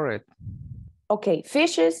 It's correct. Okay,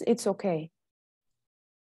 fishes, it's okay.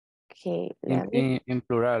 Okay, let me. In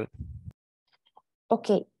plural.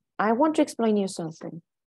 Okay, I want to explain you something.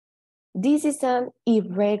 This is an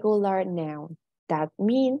irregular noun. That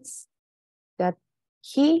means that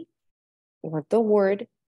he or the word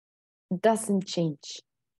doesn't change.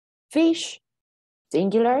 Fish,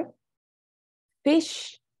 singular,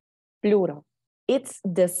 fish, plural. It's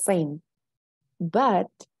the same. But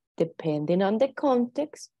depending on the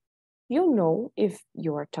context, you know if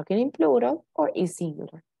you are talking in plural or in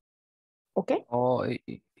singular. Okay? Oh,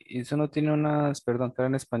 eso no tiene unas, perdón, que era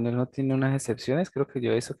en español, no tiene unas excepciones. Creo que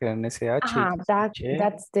yo eso que era en SH y escuché.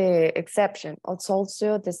 That's the exception. It's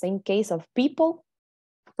also the same case of people,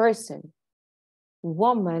 person,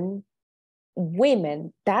 woman,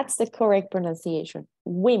 women. That's the correct pronunciation.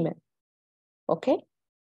 Women. Okay?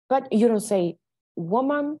 But you don't say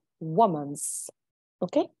woman, womans.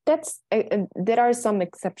 Okay? That's there are some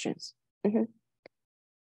exceptions. Mhm.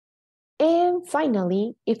 And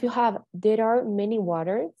finally, if you have there are many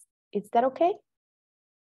waters, is that okay?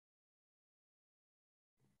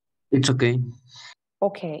 It's okay.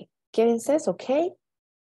 Okay. Kevin says okay.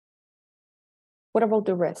 What about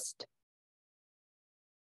the rest?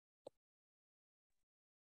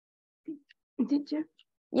 Teacher.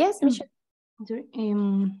 Yes, Michelle. Sorry.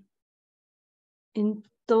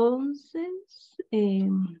 Entonces,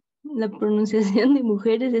 la pronunciación de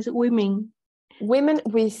mujeres es women. Women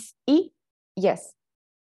with E, yes.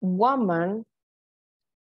 Woman,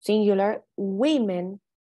 singular, women,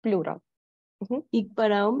 plural. ¿Y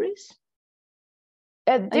para hombres?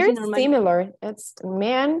 They're similar. It's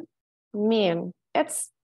man, men.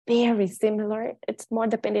 It's very similar. It's more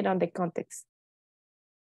dependent on the context.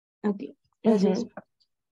 Okay, gracias.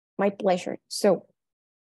 My pleasure. So,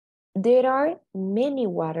 there are many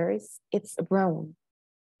waters. It's wrong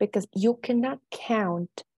because you cannot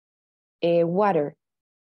count water.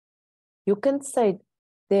 You can say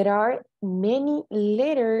there are many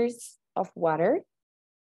liters of water.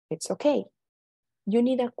 It's okay. You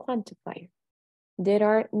need a quantifier. There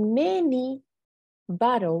are many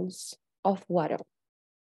bottles of water.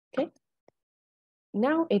 Okay.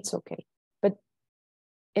 Now it's okay. But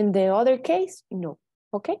in the other case, no.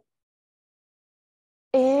 Okay.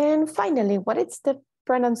 And finally, what is the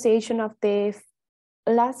pronunciation of the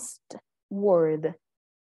last word?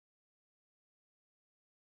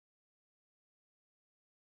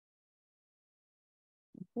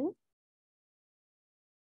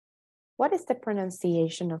 What is the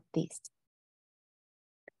pronunciation of this?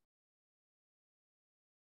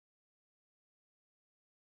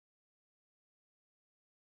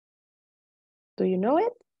 Do you know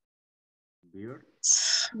it? Beer.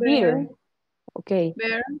 Beer. Okay.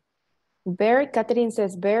 Beer. Bear, Catherine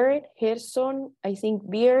says beer. Gerson, I think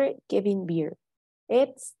beer, Kevin beer.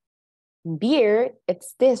 It's beer,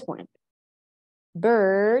 it's this one.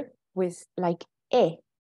 Bird with like E.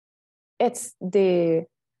 It's the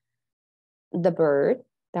bird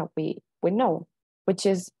that we know, which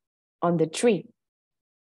is on the tree.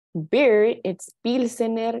 Beer, it's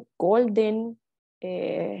Pilsener, Golden,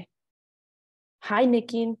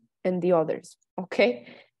 Heineken. and the others, okay?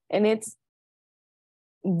 And it's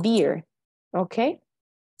beer, okay?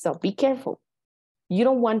 So be careful. You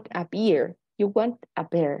don't want a beer, you want a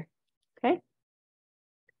bear, okay?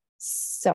 So